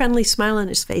big friendly smile on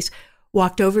his face,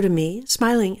 walked over to me,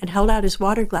 smiling, and held out his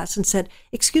water glass and said,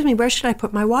 "Excuse me, where should I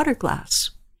put my water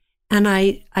glass?" And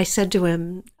I said to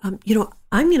him, I'm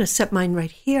going to set mine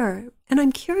right here. And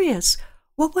I'm curious,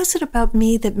 what was it about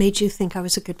me that made you think I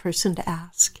was a good person to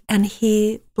ask? And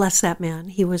he, bless that man,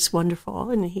 he was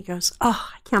wonderful. And he goes, "Oh,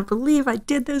 I can't believe I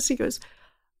did this." He goes,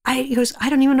 he goes, I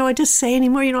don't even know what to say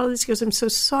anymore. All this. He goes, I'm so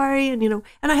sorry. And,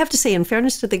 and I have to say, in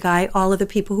fairness to the guy, all of the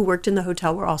people who worked in the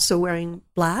hotel were also wearing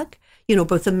black,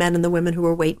 both the men and the women who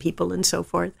were wait people and so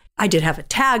forth. I did have a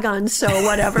tag on, so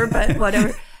whatever, but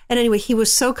whatever. And anyway, he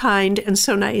was so kind and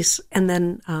so nice. And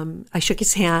then I shook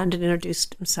his hand and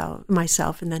introduced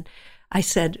myself. And then I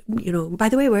said, by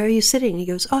the way, where are you sitting? He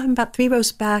goes, I'm about 3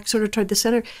 rows back, sort of toward the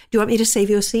center. Do you want me to save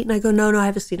you a seat? And I go, no, I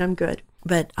have a seat. I'm good.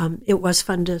 But it was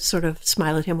fun to sort of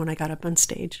smile at him when I got up on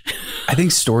stage. I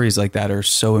think stories like that are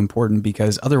so important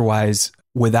because otherwise,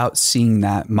 without seeing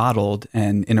that modeled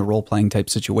and in a role-playing type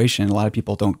situation, a lot of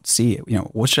people don't see it.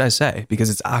 What should I say? Because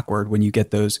it's awkward when you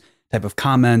get those type of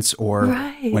comments or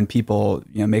when people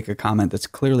make a comment that's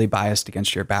clearly biased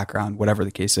against your background, whatever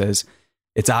the case is.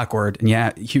 It's awkward.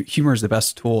 And humor is the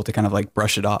best tool to kind of like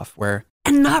brush it off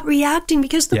and not reacting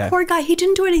because the poor guy, he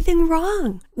didn't do anything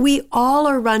wrong. We all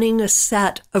are running a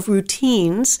set of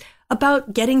routines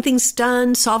about getting things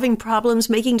done, solving problems,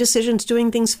 making decisions,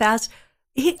 doing things fast.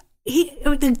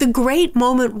 The great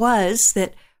moment was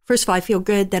that, first of all, I feel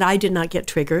good that I did not get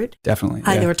triggered. Definitely.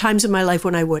 There were times in my life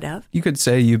when I would have. You could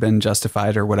say you've been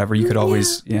justified or whatever. You could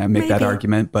always make that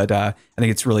argument. But I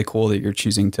think it's really cool that you're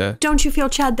choosing to. Don't you feel,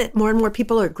 Chad, that more and more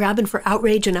people are grabbing for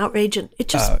outrage and it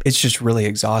just. It's just really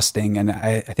exhausting. And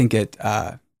I think it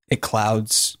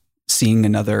clouds seeing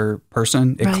another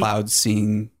person. It clouds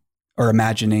seeing or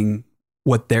imagining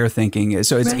what they're thinking is.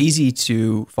 So it's easy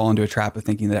to fall into a trap of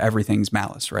thinking that everything's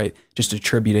malice, right? Just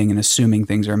attributing and assuming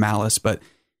things are malice. But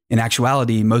in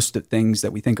actuality, most of the things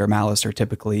that we think are malice are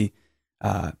typically,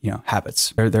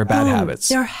 habits. They're bad habits.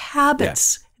 They're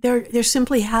habits. Yeah. They're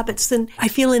simply habits. And I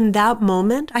feel in that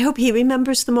moment, I hope he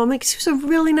remembers the moment because he was a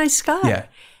really nice guy. Yeah.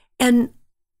 And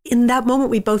in that moment,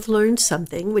 we both learned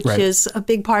something, which is a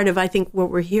big part of, I think,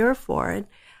 what we're here for. And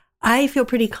I feel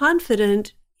pretty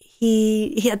confident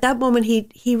he at that moment,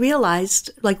 he realized,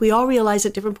 like we all realized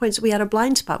at different points, we had a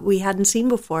blind spot we hadn't seen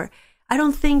before. I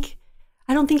don't think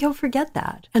he'll forget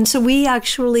that. And so we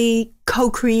actually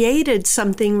co-created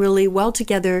something really well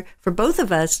together for both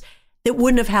of us that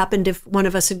wouldn't have happened if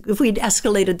we'd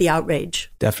escalated the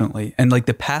outrage. Definitely. And like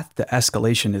the path to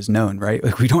escalation is known, right?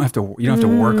 Like you don't have to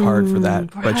work hard for that,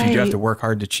 but you do have to work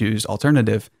hard to choose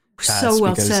alternative paths. So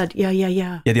well said. Yeah.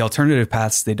 Yeah, the alternative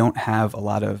paths, they don't have a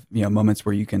lot of, moments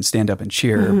where you can stand up and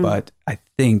cheer, but I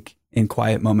think in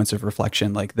quiet moments of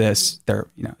reflection like this,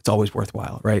 it's always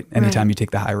worthwhile, right? Anytime you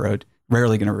take the high road,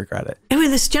 rarely going to regret it. Anyway,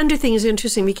 this gender thing is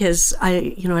interesting because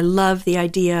I love the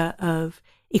idea of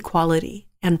equality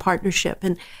and partnership.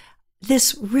 And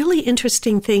this really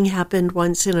interesting thing happened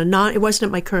once it wasn't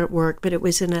at my current work, but it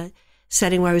was in a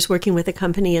setting where I was working with a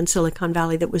company in Silicon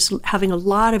Valley that was having a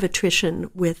lot of attrition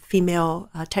with female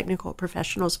technical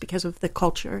professionals because of the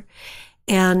culture.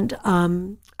 And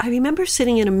I remember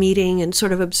sitting in a meeting and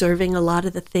sort of observing a lot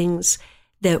of the things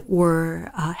that were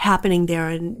happening there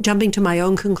and jumping to my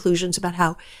own conclusions about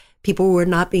how people were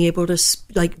not being able to,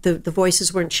 the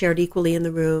voices weren't shared equally in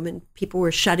the room and people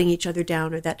were shutting each other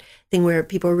down, or that thing where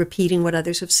people are repeating what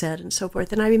others have said and so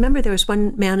forth. And I remember there was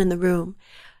one man in the room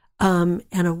and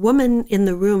a woman in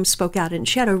the room spoke out, and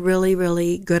she had a really,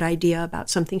 really good idea about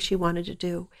something she wanted to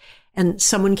do. And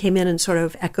someone came in and sort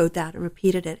of echoed that and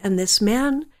repeated it. And this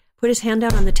man put his hand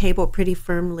down on the table pretty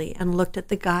firmly and looked at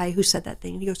the guy who said that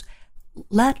thing. And he goes,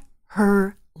 "Let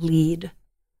her lead."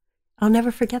 I'll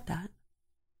never forget that.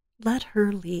 Let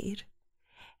her lead.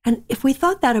 And if we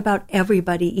thought that about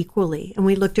everybody equally, and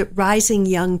we looked at rising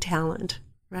young talent,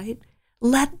 right?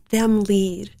 Let them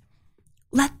lead.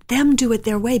 Let them do it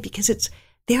their way, because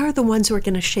they're the ones who are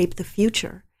going to shape the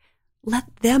future.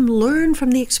 Let them learn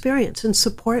from the experience and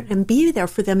support and be there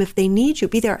for them if they need you.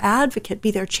 Be their advocate,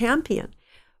 be their champion.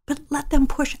 But let them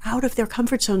push out of their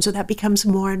comfort zone so that becomes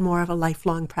more and more of a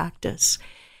lifelong practice.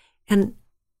 And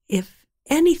if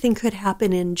anything could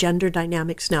happen in gender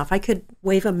dynamics now, if I could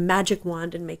wave a magic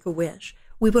wand and make a wish,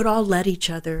 we would all let each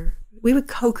other, we would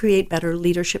co-create better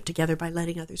leadership together by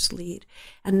letting others lead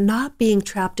and not being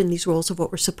trapped in these roles of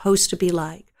what we're supposed to be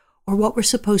like or what we're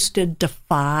supposed to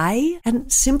defy,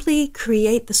 and simply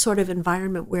create the sort of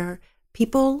environment where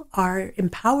people are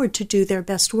empowered to do their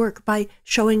best work by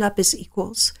showing up as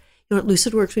equals. At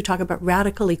Lucid Works, we talk about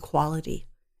radical equality.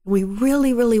 We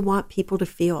really, really want people to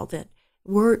feel that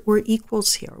we're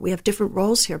equals here. We have different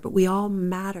roles here, but we all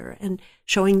matter, and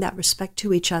showing that respect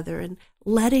to each other and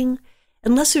letting,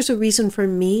 unless there's a reason for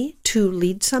me to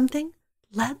lead something,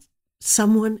 let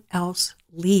someone else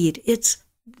lead. It's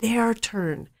their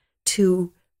turn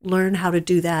to learn how to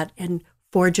do that and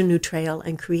forge a new trail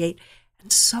and create.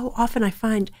 And so often I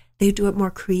find they do it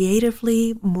more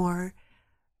creatively, more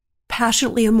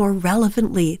passionately and more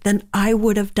relevantly than I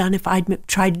would have done if I'd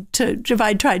tried to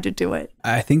do it.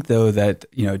 I think though that,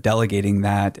 delegating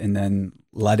that and then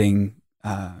letting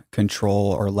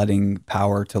control or letting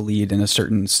power to lead in a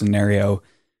certain scenario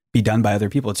be done by other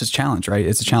people. It's a challenge, right?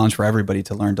 It's a challenge for everybody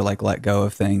to learn to let go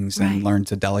of things and learn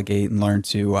to delegate and learn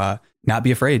to not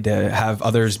be afraid to have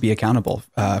others be accountable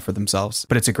for themselves.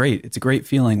 But it's a great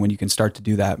feeling when you can start to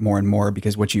do that more and more,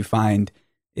 because what you find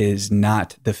is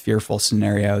not the fearful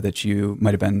scenario that you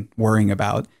might have been worrying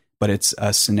about, but it's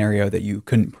a scenario that you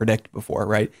couldn't predict before,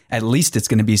 right? At least it's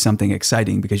going to be something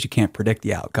exciting because you can't predict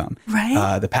the outcome.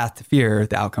 Right. The path to fear,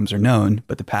 the outcomes are known,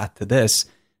 but the path to this,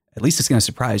 at least it's going to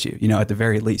surprise you, at the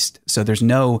very least. So I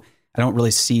don't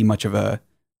really see much of a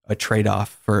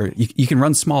trade-off for, you can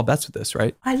run small bets with this,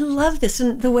 right? I love this.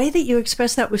 And the way that you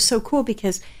expressed that was so cool,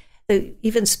 because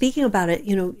even speaking about it,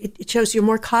 it shows you're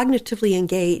more cognitively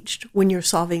engaged when you're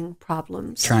solving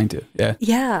problems. Trying to, yeah.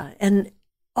 Yeah. And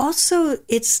also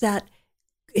it's that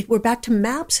we're back to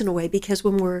maps in a way, because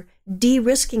when we're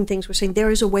de-risking things, we're saying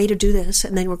there is a way to do this.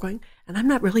 And then we're going, and I'm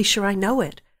not really sure I know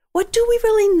it. What do we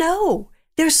really know?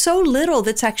 There's so little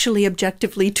that's actually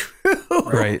objectively true.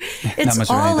 Right. It's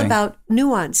all about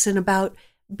nuance and about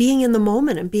being in the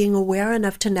moment and being aware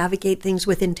enough to navigate things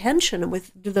with intention and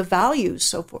with the values,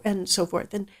 so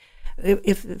forth. And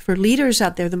if for leaders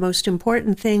out there, the most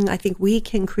important thing I think we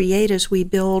can create as we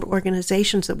build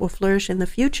organizations that will flourish in the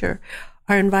future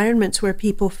are environments where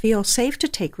people feel safe to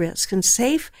take risks and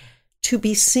safe to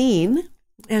be seen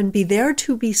and be there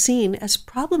to be seen as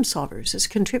problem solvers, as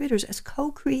contributors, as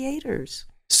co-creators.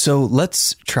 So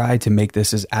let's try to make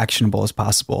this as actionable as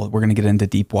possible. We're going to get into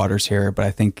deep waters here, but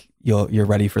I think you're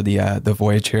ready for the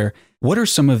voyage here. What are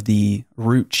some of the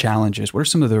root challenges? What are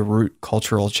some of the root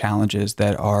cultural challenges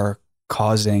that are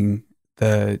causing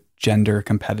the gender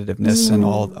competitiveness and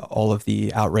all of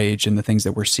the outrage and the things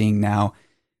that we're seeing now?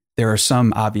 There are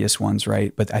some obvious ones,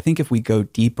 right? But I think if we go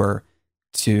deeper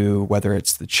to whether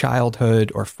it's the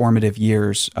childhood or formative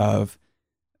years of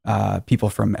people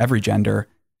from every gender,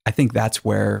 I think that's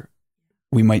where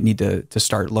we might need to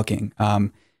start looking.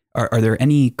 Are there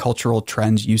any cultural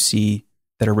trends you see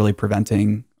that are really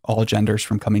preventing all genders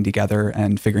from coming together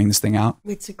and figuring this thing out?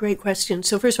 It's a great question.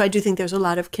 So first of all, I do think there's a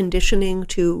lot of conditioning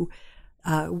to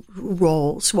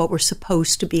roles, what we're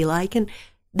supposed to be like. And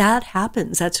that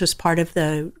happens. That's just part of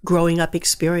the growing up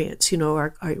experience.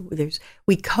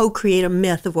 We co-create a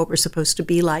myth of what we're supposed to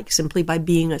be like simply by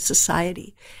being a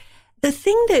society. The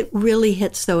thing that really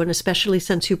hits, though, and especially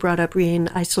since you brought up Riane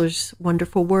Eisler's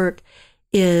wonderful work,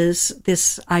 is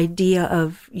this idea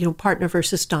of, partner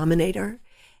versus dominator.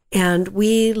 And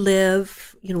we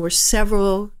live, we're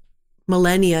several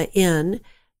millennia in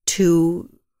to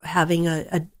having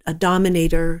a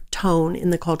dominator tone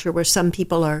in the culture where some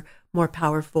people are more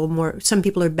powerful, some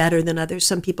people are better than others.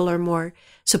 Some people are more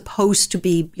supposed to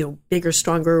be, bigger,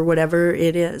 stronger, whatever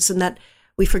it is. And that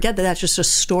we forget that that's just a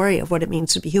story of what it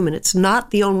means to be human. It's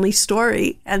not the only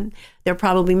story. And there are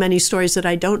probably many stories that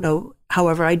I don't know.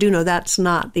 However, I do know that's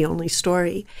not the only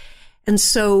story. And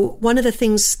so one of the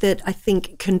things that I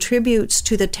think contributes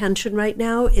to the tension right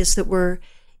now is that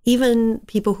even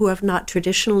people who have not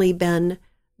traditionally been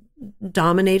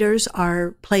dominators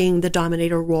are playing the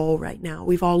dominator role right now.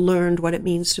 We've all learned what it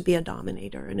means to be a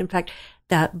dominator. And in fact,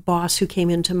 that boss who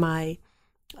came into my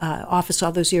office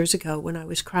all those years ago when I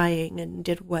was crying and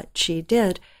did what she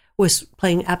did was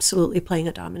absolutely playing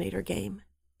a dominator game.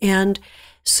 And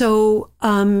so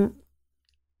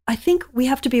I think we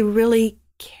have to be really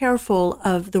careful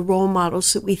of the role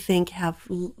models that we think have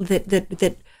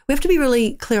that we have to be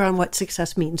really clear on what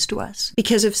success means to us.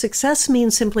 Because if success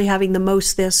means simply having the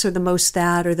most this or the most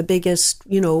that or the biggest,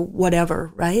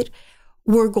 whatever, right?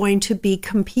 We're going to be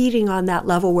competing on that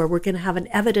level where we're going to have an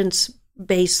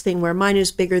evidence-based thing where mine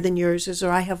is bigger than yours,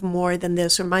 or I have more than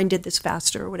this, or mine did this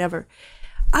faster, or whatever.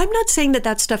 I'm not saying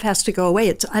that stuff has to go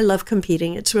away. I love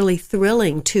competing. It's really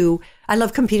thrilling I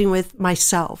love competing with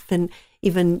myself and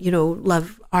even,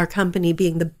 love our company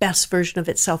being the best version of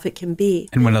itself it can be.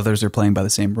 And when others are playing by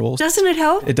the same rules. Doesn't it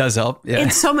help? It does help. Yeah.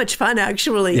 It's so much fun,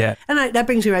 actually. Yeah. And that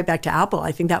brings me right back to Apple.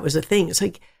 I think that was the thing. It's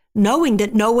like knowing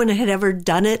that no one had ever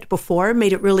done it before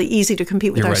made it really easy to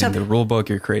compete with ourselves. You're writing the rule book,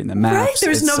 you're creating the maps. Right,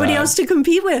 there's nobody else to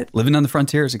compete with. Living on the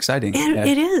frontier is exciting.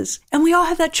 It is. And we all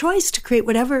have that choice to create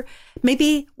whatever.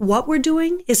 Maybe what we're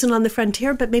doing isn't on the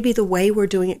frontier, but maybe the way we're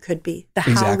doing it could be.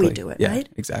 How we do it, right?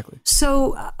 Exactly.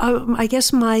 So I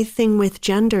guess my thing with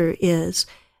gender is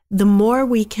the more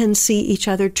we can see each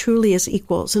other truly as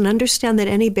equals and understand that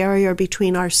any barrier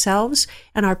between ourselves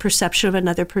and our perception of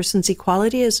another person's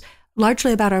equality is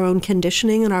largely about our own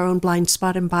conditioning and our own blind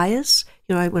spot and bias.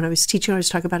 When I was teaching, I was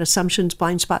talking about assumptions,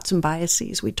 blind spots, and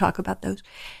biases. We talk about those.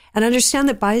 And understand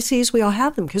that biases, we all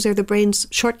have them because they're the brain's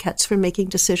shortcuts for making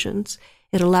decisions.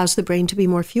 It allows the brain to be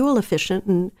more fuel efficient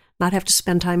and not have to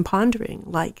spend time pondering,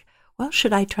 like, well,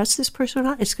 should I trust this person or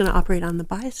not? It's going to operate on the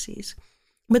biases.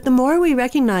 But the more we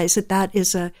recognize that that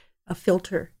is a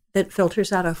filter that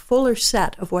filters out a fuller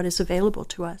set of what is available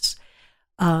to us,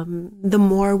 the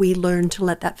more we learn to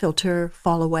let that filter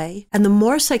fall away. And the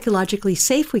more psychologically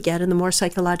safe we get and the more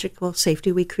psychological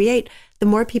safety we create, the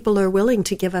more people are willing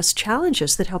to give us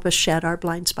challenges that help us shed our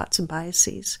blind spots and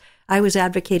biases. I was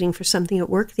advocating for something at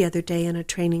work the other day in a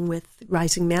training with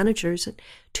rising managers, and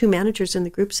 2 managers in the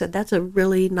group said, that's a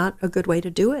really not a good way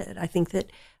to do it. I think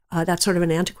that that's sort of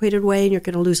an antiquated way, and you're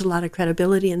going to lose a lot of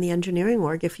credibility in the engineering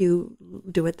org if you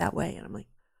do it that way. And I'm like,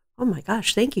 oh my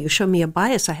gosh, thank you. You showed me a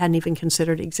bias I hadn't even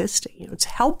considered existing. It's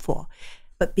helpful.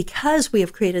 But because we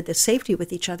have created this safety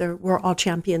with each other, we're all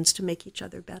champions to make each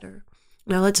other better.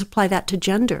 Now let's apply that to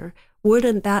gender.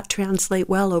 Wouldn't that translate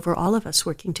well over all of us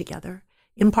working together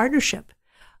in partnership?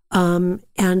 And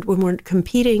when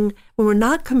we're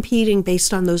not competing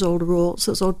based on those old rules,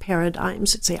 those old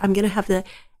paradigms that say, I'm going to have the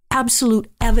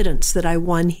absolute evidence that I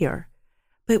won here.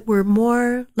 But we're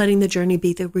more letting the journey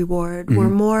be the reward. Mm-hmm. We're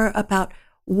more about,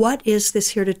 what is this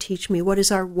here to teach me? What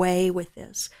is our way with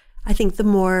this? I think the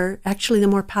more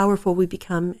powerful we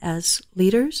become as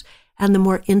leaders and the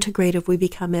more integrative we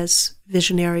become as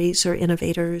visionaries or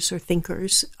innovators or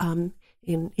thinkers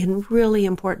in really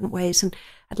important ways. And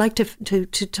I'd like to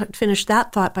finish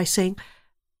that thought by saying,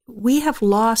 we have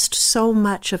lost so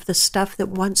much of the stuff that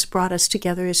once brought us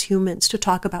together as humans to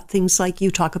talk about things like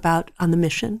you talk about on the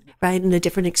mission, right? And the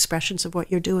different expressions of what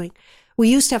you're doing. We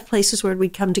used to have places where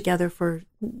we'd come together for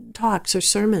talks or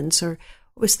sermons, or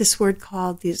what was this word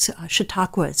called? These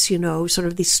chautauquas, sort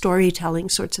of these storytelling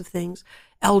sorts of things,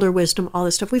 elder wisdom, all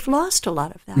this stuff. We've lost a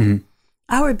lot of that. Mm-hmm.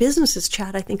 Our businesses,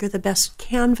 Chad, I think, are the best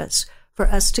canvas for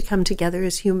us to come together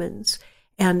as humans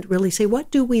and really say, what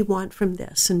do we want from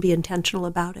this, and be intentional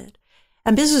about it.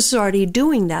 And businesses are already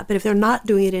doing that, but if they're not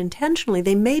doing it intentionally,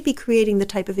 they may be creating the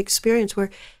type of experience where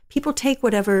people take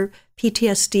whatever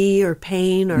PTSD or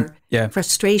pain or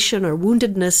frustration or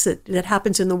woundedness that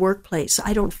happens in the workplace.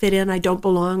 I don't fit in, I don't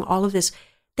belong, all of this.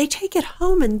 They take it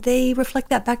home and they reflect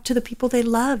that back to the people they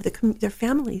love, their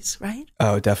families, right?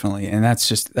 Oh, definitely. And that's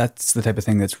the type of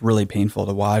thing that's really painful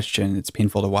to watch. And it's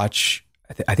painful to watch.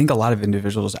 I think a lot of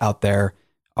individuals out there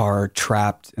are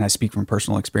trapped, and I speak from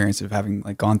personal experience of having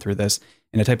gone through this,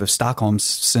 in a type of Stockholm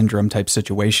syndrome type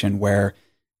situation where,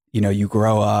 you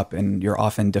grow up and you're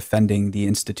often defending the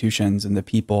institutions and the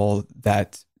people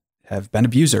that have been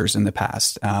abusers in the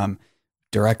past,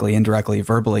 directly, indirectly,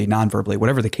 verbally, non-verbally,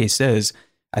 whatever the case is.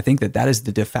 I think that is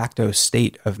the de facto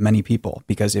state of many people,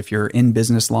 because if you're in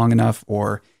business long enough,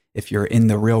 or if you're in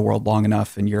the real world long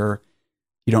enough and you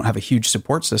don't have a huge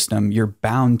support system, you're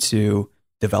bound to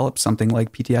develop something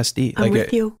like PTSD. I'm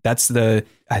with you. That's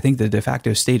I think the de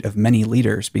facto state of many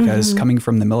leaders, because mm-hmm. coming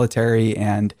from the military,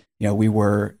 and we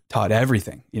were taught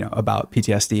everything about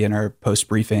PTSD in our post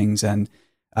briefings, and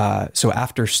so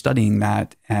after studying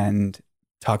that and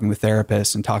talking with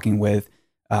therapists and talking with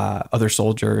other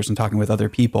soldiers and talking with other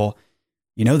people,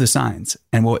 the signs.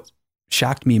 And what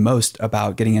shocked me most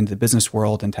about getting into the business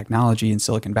world and technology in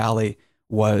Silicon Valley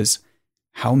was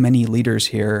how many leaders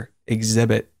here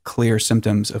exhibit clear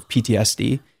symptoms of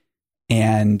PTSD.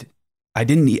 And I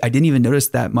didn't even notice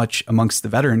that much amongst the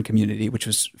veteran community, which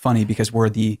was funny because we're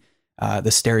the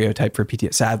stereotype for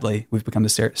PTSD. Sadly, we've become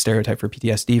the stereotype for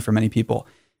PTSD for many people,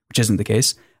 which isn't the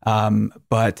case.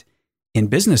 But in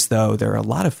business, though, there are a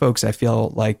lot of folks I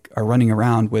feel like are running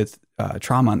around with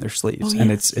trauma on their sleeves,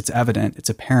 and it's evident, it's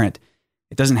apparent.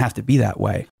 It doesn't have to be that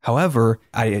way. However,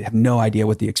 I have no idea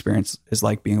what the experience is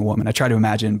like being a woman. I try to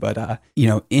imagine, but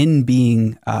in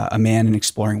being a man and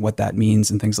exploring what that means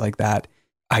and things like that,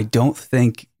 I don't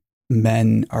think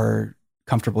men are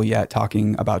comfortable yet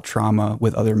talking about trauma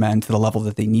with other men to the level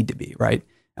that they need to be. Right?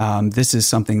 This is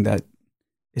something that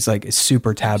is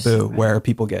super taboo, right, where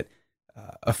people get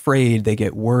afraid, they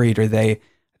get worried, or I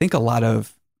think a lot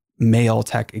of male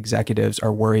tech executives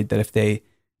are worried that if they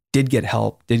did get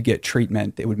help, did get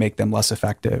treatment, it would make them less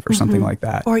effective or something like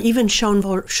that. Or even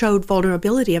showed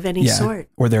vulnerability of any sort.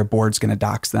 Or their board's going to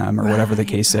dox them, or whatever the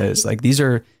case is. These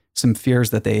are some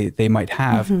fears that they might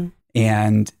have. Mm-hmm.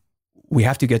 And we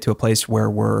have to get to a place where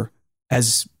we're,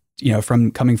 as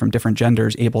coming from different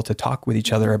genders, able to talk with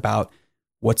each other about,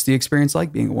 what's the experience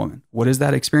like being a woman? What is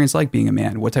that experience like being a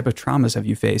man? What type of traumas have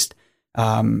you faced?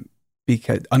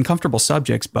 Because uncomfortable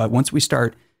subjects, but once we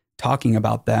start talking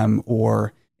about them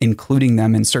or including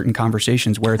them in certain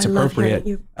conversations where it's I love appropriate.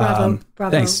 You. Bravo.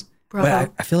 Thanks. Bravo.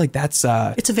 But I feel like that's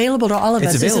it's available to all of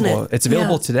us, isn't it? It's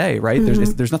available today, right?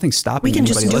 There's nothing stopping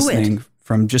anybody listening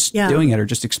from just doing it or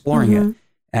just exploring it.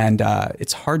 And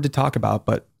it's hard to talk about,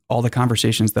 but all the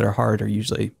conversations that are hard are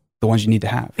usually the ones you need to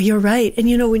have. You're right. And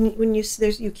when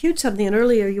you cued something, and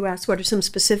earlier you asked what are some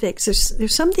specifics.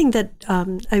 There's something that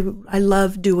I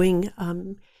love doing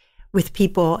with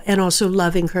people, and also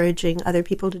love encouraging other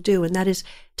people to do, and that is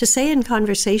to say in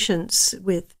conversations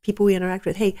with people we interact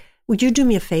with, hey, would you do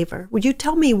me a favor? Would you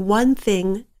tell me one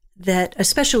thing that,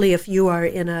 especially if you are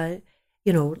in a,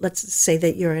 let's say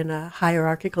that you're in a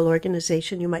hierarchical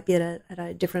organization, you might be at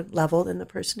a different level than the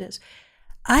person is.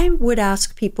 I would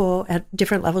ask people at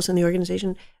different levels in the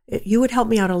organization, you would help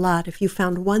me out a lot if you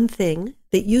found one thing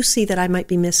that you see that I might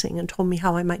be missing and told me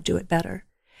how I might do it better.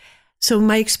 So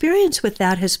my experience with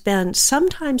that has been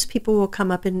sometimes people will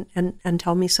come up and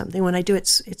tell me something. When I do,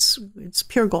 it's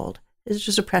pure gold. It's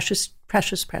just a precious,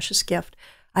 precious, precious gift.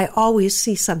 I always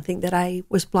see something that I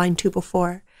was blind to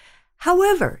before.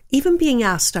 However, even being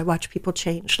asked, I watch people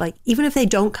change. Like, even if they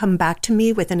don't come back to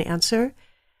me with an answer,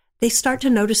 they start to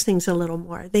notice things a little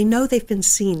more. They know they've been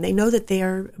seen. They know that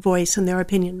their voice and their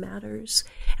opinion matters.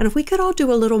 And if we could all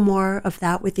do a little more of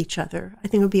that with each other, I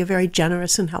think it would be a very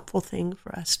generous and helpful thing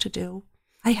for us to do.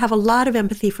 I have a lot of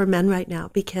empathy for men right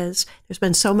now because there's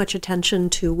been so much attention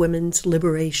to women's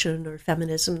liberation or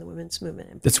feminism, the women's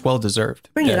movement. It's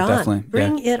well-deserved. Bring it on. Definitely.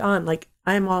 Bring it on. Like,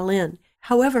 I'm all in.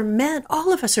 However, men,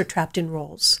 all of us are trapped in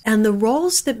roles. And the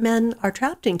roles that men are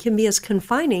trapped in can be as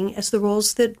confining as the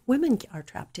roles that women are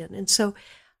trapped in. And so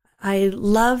I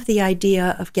love the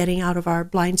idea of getting out of our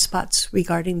blind spots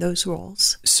regarding those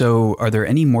roles. So are there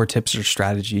any more tips or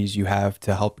strategies you have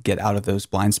to help get out of those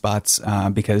blind spots?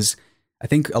 Because I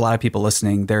think a lot of people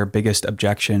listening, their biggest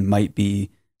objection might be,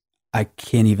 I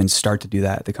can't even start to do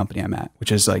that at the company I'm at,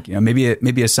 which is like,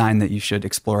 maybe a sign that you should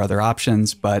explore other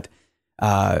options. But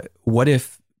what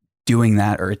if doing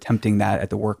that or attempting that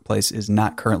at the workplace is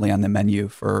not currently on the menu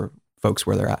for folks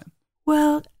where they're at?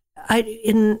 Well, I've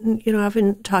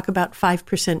been talk about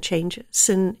 5% changes,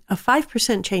 and a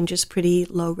 5% change is pretty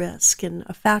low risk. And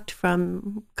a fact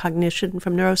from cognition,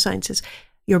 from neuroscience, is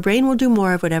your brain will do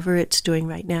more of whatever it's doing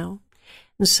right now.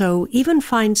 And so even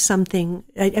find something,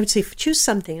 I would say choose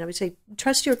something. I would say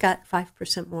trust your gut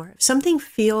 5% more. If something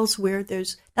feels weird,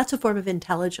 that's a form of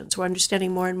intelligence. We're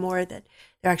understanding more and more that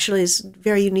there actually is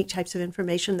very unique types of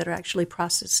information that are actually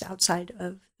processed outside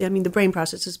of, the brain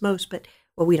processes most, but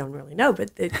we don't really know,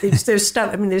 but there's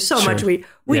stuff, there's so much we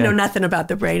know nothing about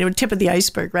the brain, or tip of the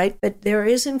iceberg, right? But there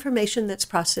is information that's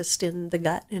processed in the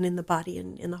gut and in the body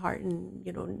and in the heart, and,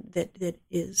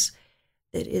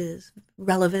 that is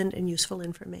relevant and useful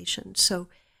information. So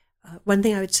one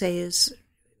thing I would say is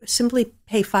simply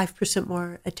pay 5%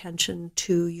 more attention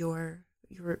to your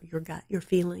gut, your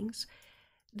feelings.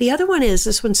 The other one is,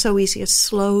 this one's so easy, is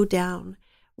slow down.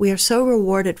 We are so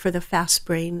rewarded for the fast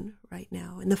brain right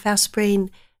now. And the fast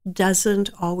brain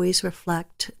doesn't always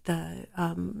reflect the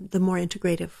more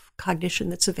integrative cognition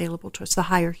that's available to us, the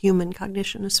higher human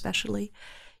cognition especially.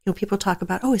 People talk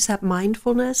about, is that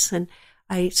mindfulness? And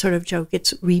I sort of joke,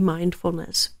 it's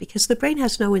remindfulness, because the brain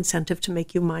has no incentive to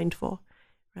make you mindful,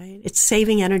 right? It's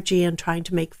saving energy and trying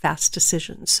to make fast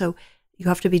decisions. So you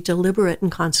have to be deliberate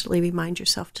and constantly remind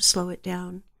yourself to slow it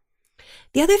down.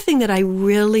 The other thing that I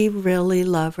really, really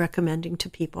love recommending to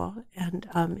people, and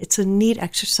it's a neat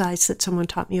exercise that someone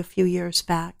taught me a few years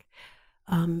back,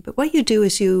 but what you do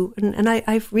is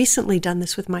I've recently done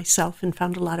this with myself and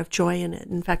found a lot of joy in it.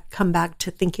 In fact, come back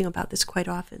to thinking about this quite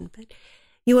often, but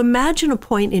you imagine a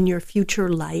point in your future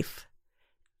life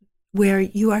where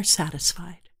you are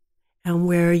satisfied and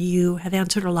where you have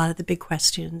answered a lot of the big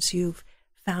questions. You've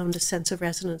found a sense of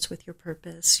resonance with your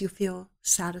purpose. You feel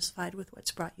satisfied with what's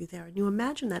brought you there. And you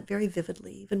imagine that very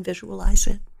vividly, even visualize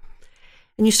it.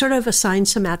 And you sort of assign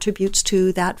some attributes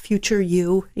to that future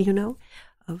you,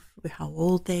 of how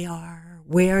old they are,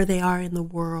 where they are in the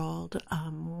world,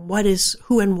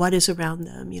 who and what is around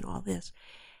them, all this.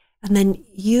 And then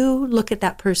you look at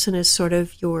that person as sort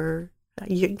of your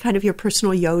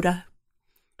personal Yoda,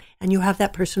 and you have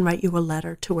that person write you a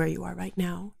letter to where you are right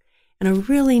now. And a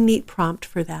really neat prompt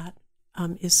for that are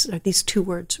these two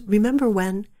words: remember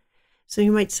when. So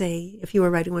you might say, if you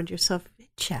were writing one to yourself,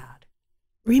 Chad,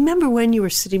 remember when you were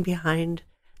sitting behind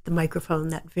the microphone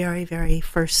that very, very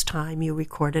first time you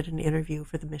recorded an interview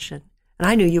for the mission. And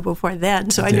I knew you before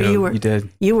then, so I knew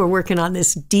you were working on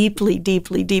this deeply,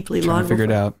 deeply, deeply long. Trying to figure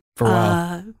it out for a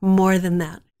while. More than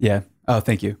that. Yeah. Oh,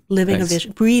 thank you. Living Thanks. A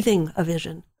vision, breathing a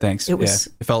vision. Thanks. It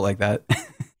felt like that.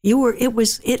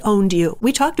 It owned you.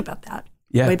 We talked about that.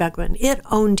 way back when. It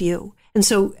owned you. And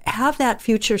so have that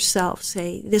future self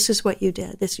say, this is what you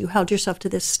did. You held yourself to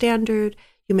this standard.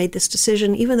 You made this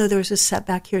decision, even though there was a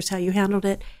setback, here's how you handled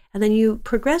it. And then you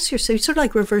progress yourself. You sort of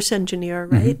like reverse engineer,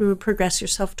 right? Mm-hmm. Progress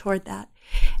yourself toward that.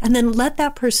 And then let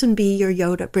that person be your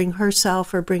Yoda, bring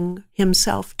herself or bring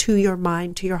himself to your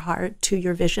mind, to your heart, to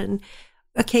your vision.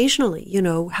 Occasionally,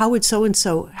 how would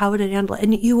so-and-so, how would it handle it?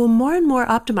 And you will more and more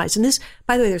optimize. And this,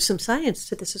 by the way, there's some science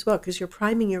to this as well, because you're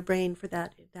priming your brain for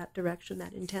that direction,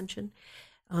 that intention.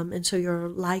 And so you're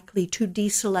likely to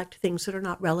deselect things that are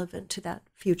not relevant to that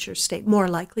future state, more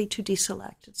likely to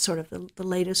deselect. It's sort of the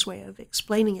latest way of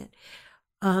explaining it.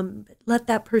 Let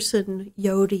that person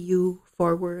Yoda you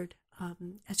forward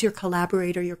as your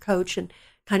collaborator, your coach, and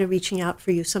kind of reaching out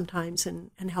for you sometimes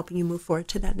and helping you move forward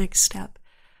to that next step.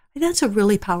 And that's a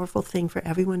really powerful thing for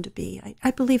everyone to be.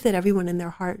 I believe that everyone in their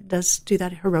heart does do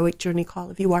that heroic journey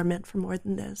call of you are meant for more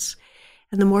than this.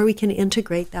 And the more we can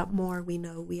integrate that, more we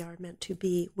know we are meant to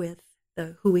be with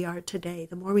who we are today.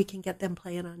 The more we can get them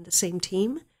playing on the same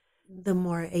team, the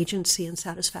more agency and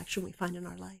satisfaction we find in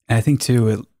our life. And I think, too,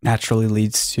 it naturally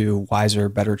leads to wiser,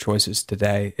 better choices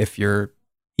today if you're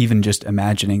even just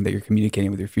imagining that you're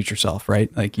communicating with your future self,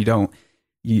 right? Like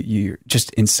you're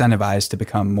just incentivized to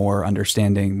become more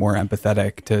understanding, more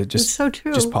empathetic, to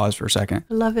just pause for a second.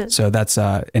 I love it. So that's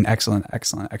an excellent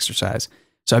exercise.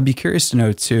 So I'd be curious to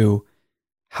know, too,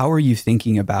 how are you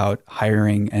thinking about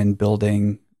hiring and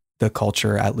building the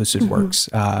culture at LucidWorks?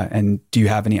 Mm-hmm. And do you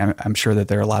have any, I'm sure that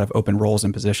there are a lot of open roles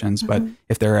and positions, but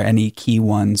if there are any key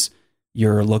ones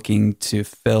you're looking to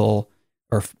fill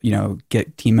or,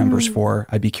 get team members for,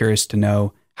 I'd be curious to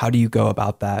know, how do you go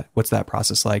about that? What's that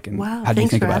process like? And how do you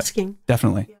think about asking. It?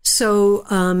 Definitely. So,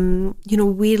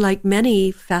 we, like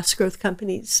many fast growth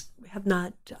companies, have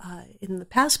not in the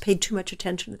past paid too much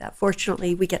attention to that.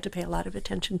 Fortunately, we get to pay a lot of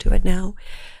attention to it now.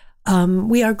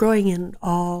 We are growing in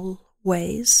all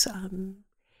ways.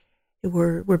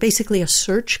 We're basically a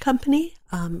search company.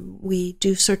 We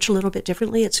do search a little bit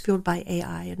differently. It's fueled by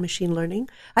AI and machine learning.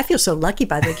 I feel so lucky,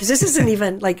 by the way, because this isn't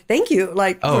even thank you, for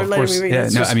letting me read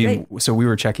it. Yeah, no, so we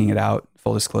were checking it out.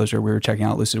 Full disclosure, we were checking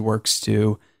out LucidWorks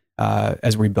to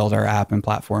as we build our app and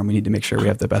platform. We need to make sure we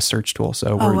have the best search tool.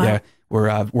 So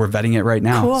we're vetting it right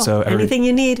now. Cool. So anything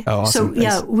you need. Oh, awesome.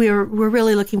 So we're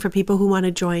really looking for people who want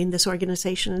to join this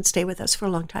organization and stay with us for a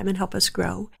long time and help us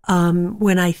grow.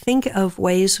 When I think of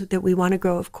ways that we want to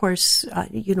grow, of course,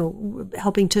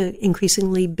 helping to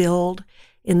increasingly build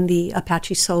in the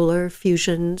Apache Solar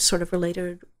fusion sort of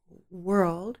related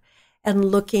world, and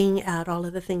looking at all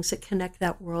of the things that connect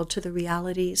that world to the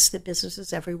realities that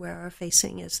businesses everywhere are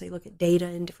facing as they look at data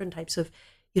in different types of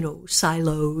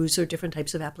silos or different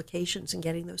types of applications, and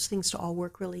getting those things to all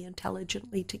work really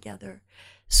intelligently together.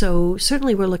 So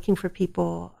certainly we're looking for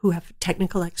people who have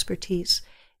technical expertise,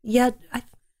 yet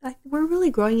we're really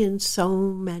growing in so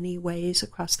many ways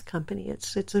across the company.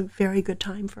 It's a very good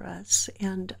time for us.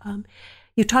 And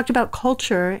you talked about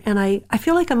culture, and I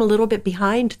feel like I'm a little bit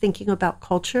behind thinking about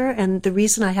culture. And the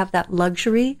reason I have that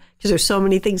luxury, because there's so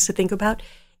many things to think about,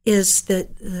 is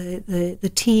that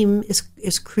the team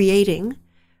is creating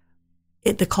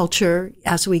the culture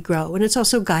as we grow. And it's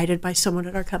also guided by someone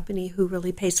at our company who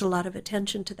really pays a lot of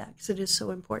attention to that, because it is so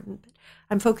important. But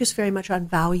I'm focused very much on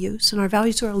values, and our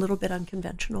values are a little bit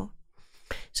unconventional.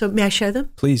 So may I share them?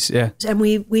 Please, yeah. And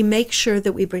we make sure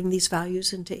that we bring these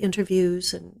values into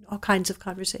interviews and all kinds of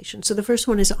conversations. So the first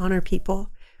one is honor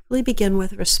people. Really begin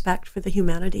with respect for the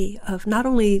humanity of not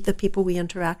only the people we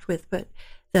interact with, but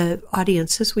the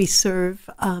audiences we serve,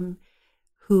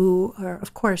 who are,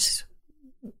 of course,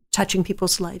 touching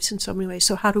people's lives in so many ways.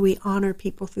 So how do we honor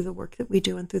people through the work that we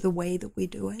do and through the way that we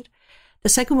do it? The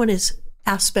second one is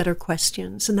ask better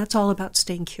questions. And that's all about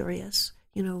staying curious,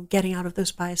 getting out of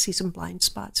those biases and blind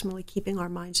spots and really keeping our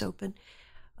minds open.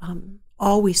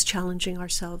 Always challenging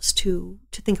ourselves to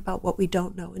think about what we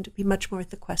don't know and to be much more at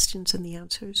the questions and the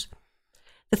answers.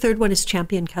 The third one is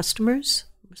champion customers,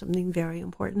 something very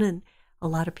important. And a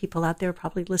lot of people out there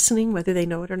probably listening, whether they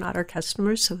know it or not, are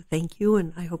customers. So thank you,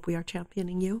 and I hope we are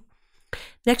championing you.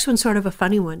 Next one's sort of a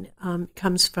funny one.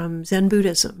 Comes from Zen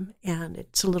Buddhism, and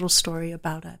it's a little story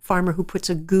about a farmer who puts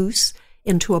a goose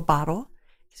into a bottle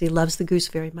because he loves the goose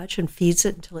very much and feeds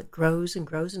it until it grows and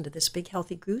grows into this big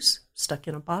healthy goose stuck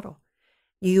in a bottle.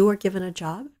 You are given a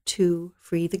job to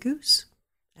free the goose,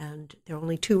 and there are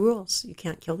only 2 rules. You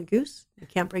can't kill the goose. You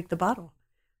can't break the bottle.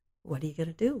 What are you going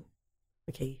to do?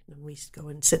 Okay, and we go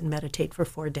and sit and meditate for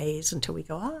 4 days until we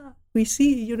go, we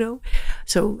see,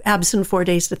 So absent 4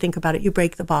 days to think about it, you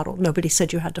break the bottle. Nobody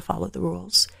said you had to follow the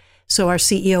rules. So our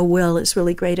CEO, Will, is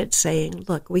really great at saying,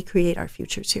 look, we create our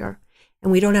futures here.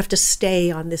 And we don't have to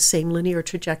stay on this same linear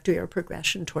trajectory or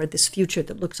progression toward this future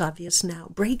that looks obvious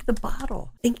now. Break the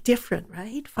bottle. Think different,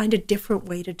 right? Find a different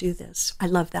way to do this. I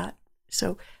love that.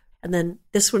 So, and then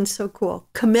this one's so cool.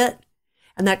 Commit.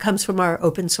 And that comes from our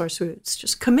open source roots.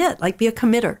 Just commit, like be a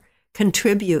committer.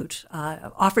 Contribute.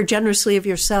 Offer generously of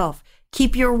yourself.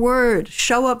 Keep your word.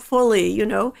 Show up fully,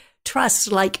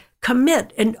 Trust, like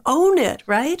commit and own it,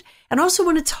 right? And also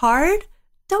when it's hard,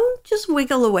 don't just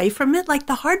wiggle away from it. Like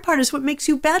the hard part is what makes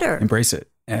you better. Embrace it.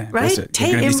 Yeah, right? You're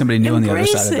going to be somebody new on the other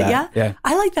side of that. Yeah.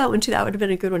 I like that one too. That would have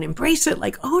been a good one. Embrace it.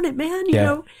 Like own it, man,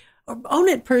 or own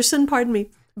it, person, pardon me.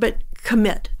 But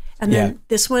commit. And then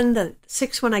this one, the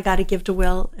sixth one, I got to give to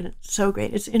Will. And it's so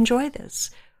great. It's enjoy this.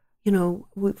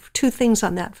 Two things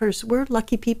on that. First, we're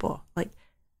lucky people. Like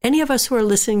any of us who are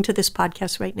listening to this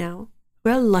podcast right now,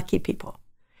 we're lucky people.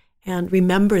 And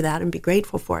remember that and be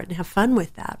grateful for it and have fun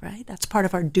with that, right? That's part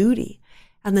of our duty.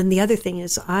 And then the other thing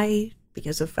is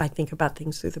because if I think about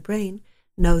things through the brain,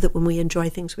 know that when we enjoy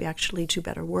things, we actually do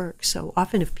better work. So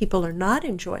often if people are not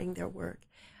enjoying their work,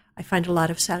 I find a lot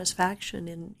of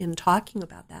satisfaction in talking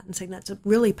about that and saying that's a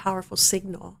really powerful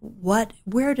signal.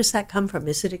 Where does that come from?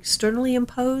 Is it externally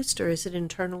imposed or is it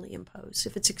internally imposed?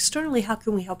 If it's externally, how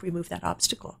can we help remove that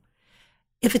obstacle?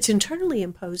 If it's internally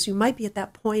imposed, you might be at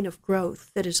that point of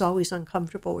growth that is always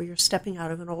uncomfortable where you're stepping out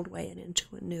of an old way and into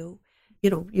a new.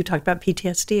 You talked about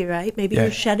PTSD, right? Maybe you're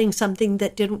shedding something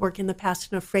that didn't work in the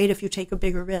past and afraid if you take a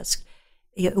bigger risk,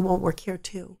 it won't work here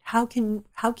too. How can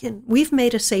we've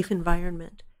made a safe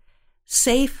environment.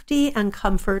 Safety and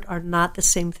comfort are not the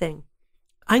same thing.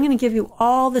 I'm going to give you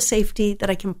all the safety that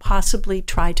I can possibly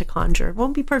try to conjure. It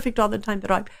won't be perfect all the time,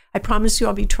 but I promise you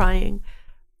I'll be trying.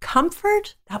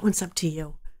 Comfort, that one's up to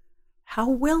you. How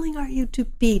willing are you to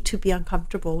be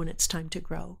uncomfortable when it's time to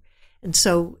grow? And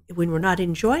so when we're not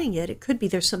enjoying it, it could be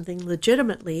there's something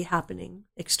legitimately happening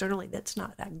externally that's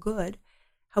not that good.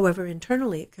 However,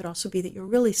 internally, it could also be that you're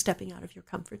really stepping out of your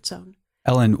comfort zone.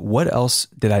 Ellen, what else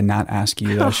did I not ask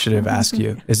you that I should have asked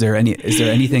you? Is there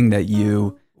anything that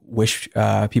you wish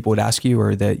people would ask you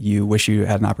or that you wish you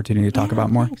had an opportunity to talk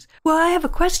about more? Thanks. Well, I have a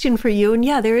question for you. And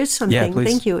there is something. Yeah, please.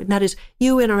 Thank you. And that is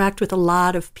you interact with a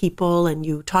lot of people and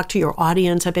you talk to your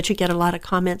audience. I bet you get a lot of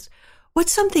comments.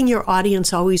 What's something your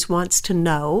audience always wants to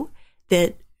know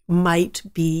that might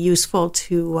be useful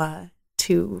to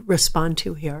respond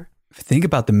to here? Think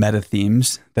about the meta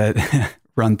themes that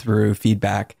run through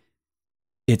feedback.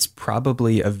 It's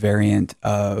probably a variant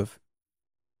of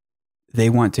they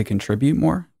want to contribute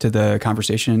more to the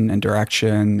conversation and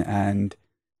direction and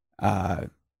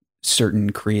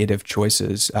certain creative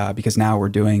choices because now we're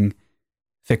doing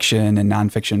fiction and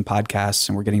nonfiction podcasts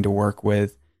and we're getting to work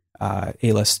with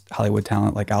A-list Hollywood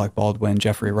talent like Alec Baldwin,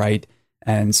 Jeffrey Wright,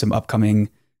 and some upcoming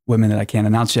women that I can't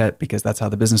announce yet because that's how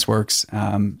the business works.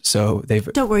 So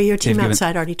don't worry, your team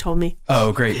outside already told me.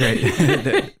 Oh, great.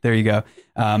 There you go.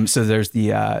 So there's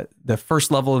the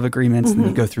first level of agreements, and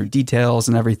you go through details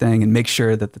and everything, and make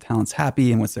sure that the talent's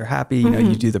happy, and once they're happy,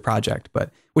 you do the project.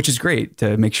 Which is great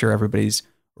to make sure everybody's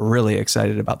really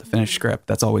excited about the finished script.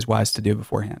 That's always wise to do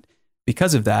beforehand.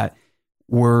 Because of that,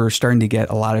 we're starting to get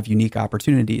a lot of unique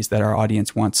opportunities that our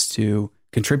audience wants to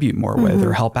contribute more with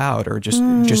or help out or just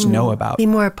know about. Be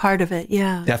more a part of it.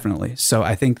 Yeah, definitely. So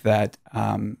I think that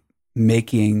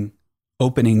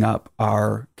opening up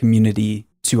our community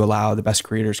to allow the best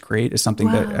creators create is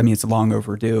something that, it's long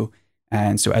overdue.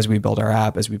 And so as we build our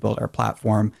app, as we build our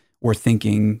platform, we're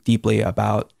thinking deeply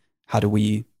about how do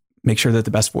we make sure that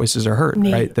the best voices are heard,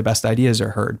 right? The best ideas are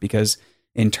heard, because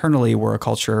internally we're a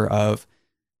culture of,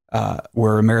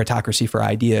 we're a meritocracy for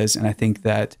ideas. And I think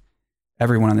that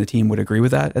everyone on the team would agree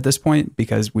with that at this point,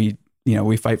 because we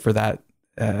fight for that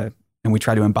and we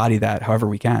try to embody that however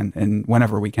we can and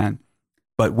whenever we can.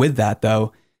 But with that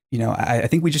though, I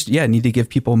think we just, need to give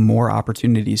people more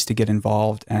opportunities to get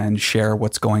involved and share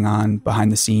what's going on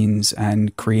behind the scenes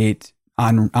and create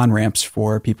on-ramps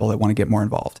for people that want to get more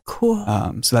involved. Cool.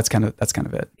 So that's kind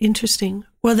of it. Interesting.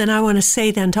 Well, then I want to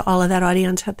say then to all of that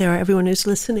audience out there, everyone who's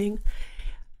listening,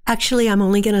 actually, I'm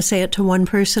only going to say it to one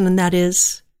person, and that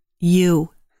is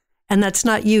you. And that's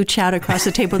not you, Chad, across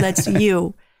the table. That's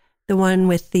you. The one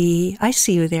with I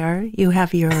see you there. You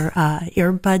have your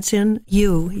earbuds in.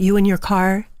 You in your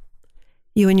car.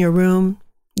 You in your room.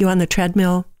 You on the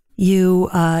treadmill. You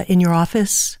in your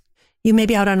office. You may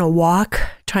be out on a walk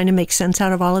trying to make sense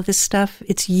out of all of this stuff.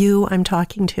 It's you I'm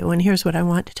talking to. And here's what I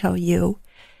want to tell you.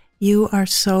 You are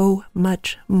so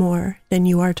much more than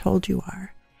you are told you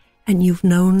are. And you've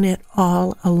known it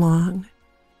all along.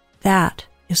 That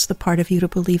is the part of you to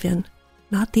believe in,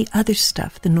 not the other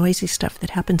stuff, the noisy stuff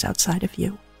that happens outside of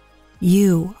you.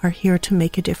 You are here to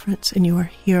make a difference, and you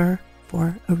are here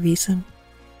for a reason.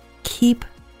 Keep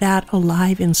that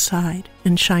alive inside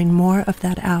and shine more of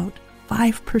that out,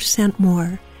 5%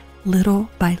 more, little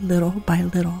by little by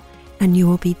little, and you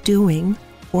will be doing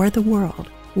for the world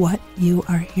what you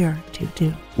are here to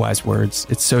do. Wise words.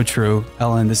 It's so true.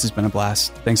 Ellen, this has been a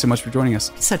blast. Thanks so much for joining us.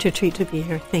 Such a treat to be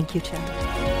here. Thank you,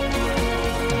 Chad.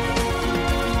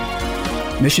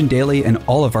 Mission Daily and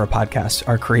all of our podcasts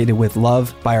are created with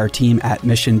love by our team at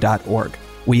mission.org.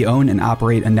 We own and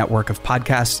operate a network of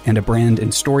podcasts and a brand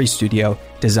and story studio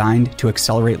designed to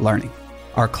accelerate learning.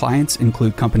 Our clients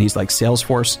include companies like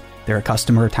Salesforce, they're a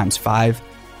customer times 5,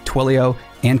 Twilio,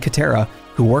 and Katera,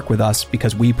 who work with us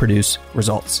because we produce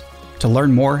results. To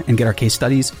learn more and get our case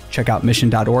studies, check out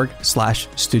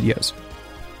mission.org/studios.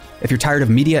 If you're tired of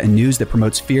media and news that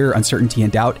promotes fear, uncertainty,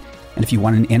 and doubt, and if you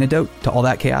want an antidote to all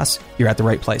that chaos, you're at the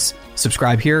right place.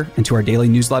 Subscribe here and to our daily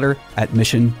newsletter at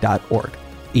mission.org.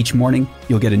 Each morning,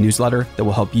 you'll get a newsletter that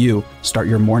will help you start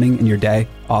your morning and your day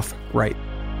off right.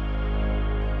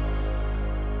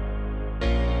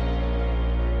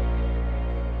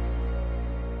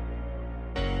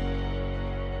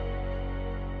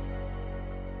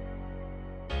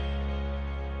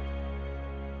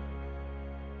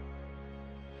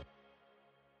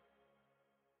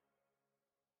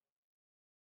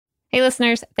 Hey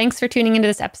listeners, thanks for tuning into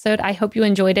this episode. I hope you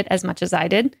enjoyed it as much as I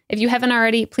did. If you haven't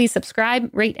already, please subscribe,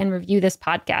 rate, and review this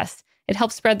podcast. It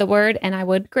helps spread the word, and I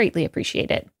would greatly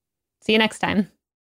appreciate it. See you next time.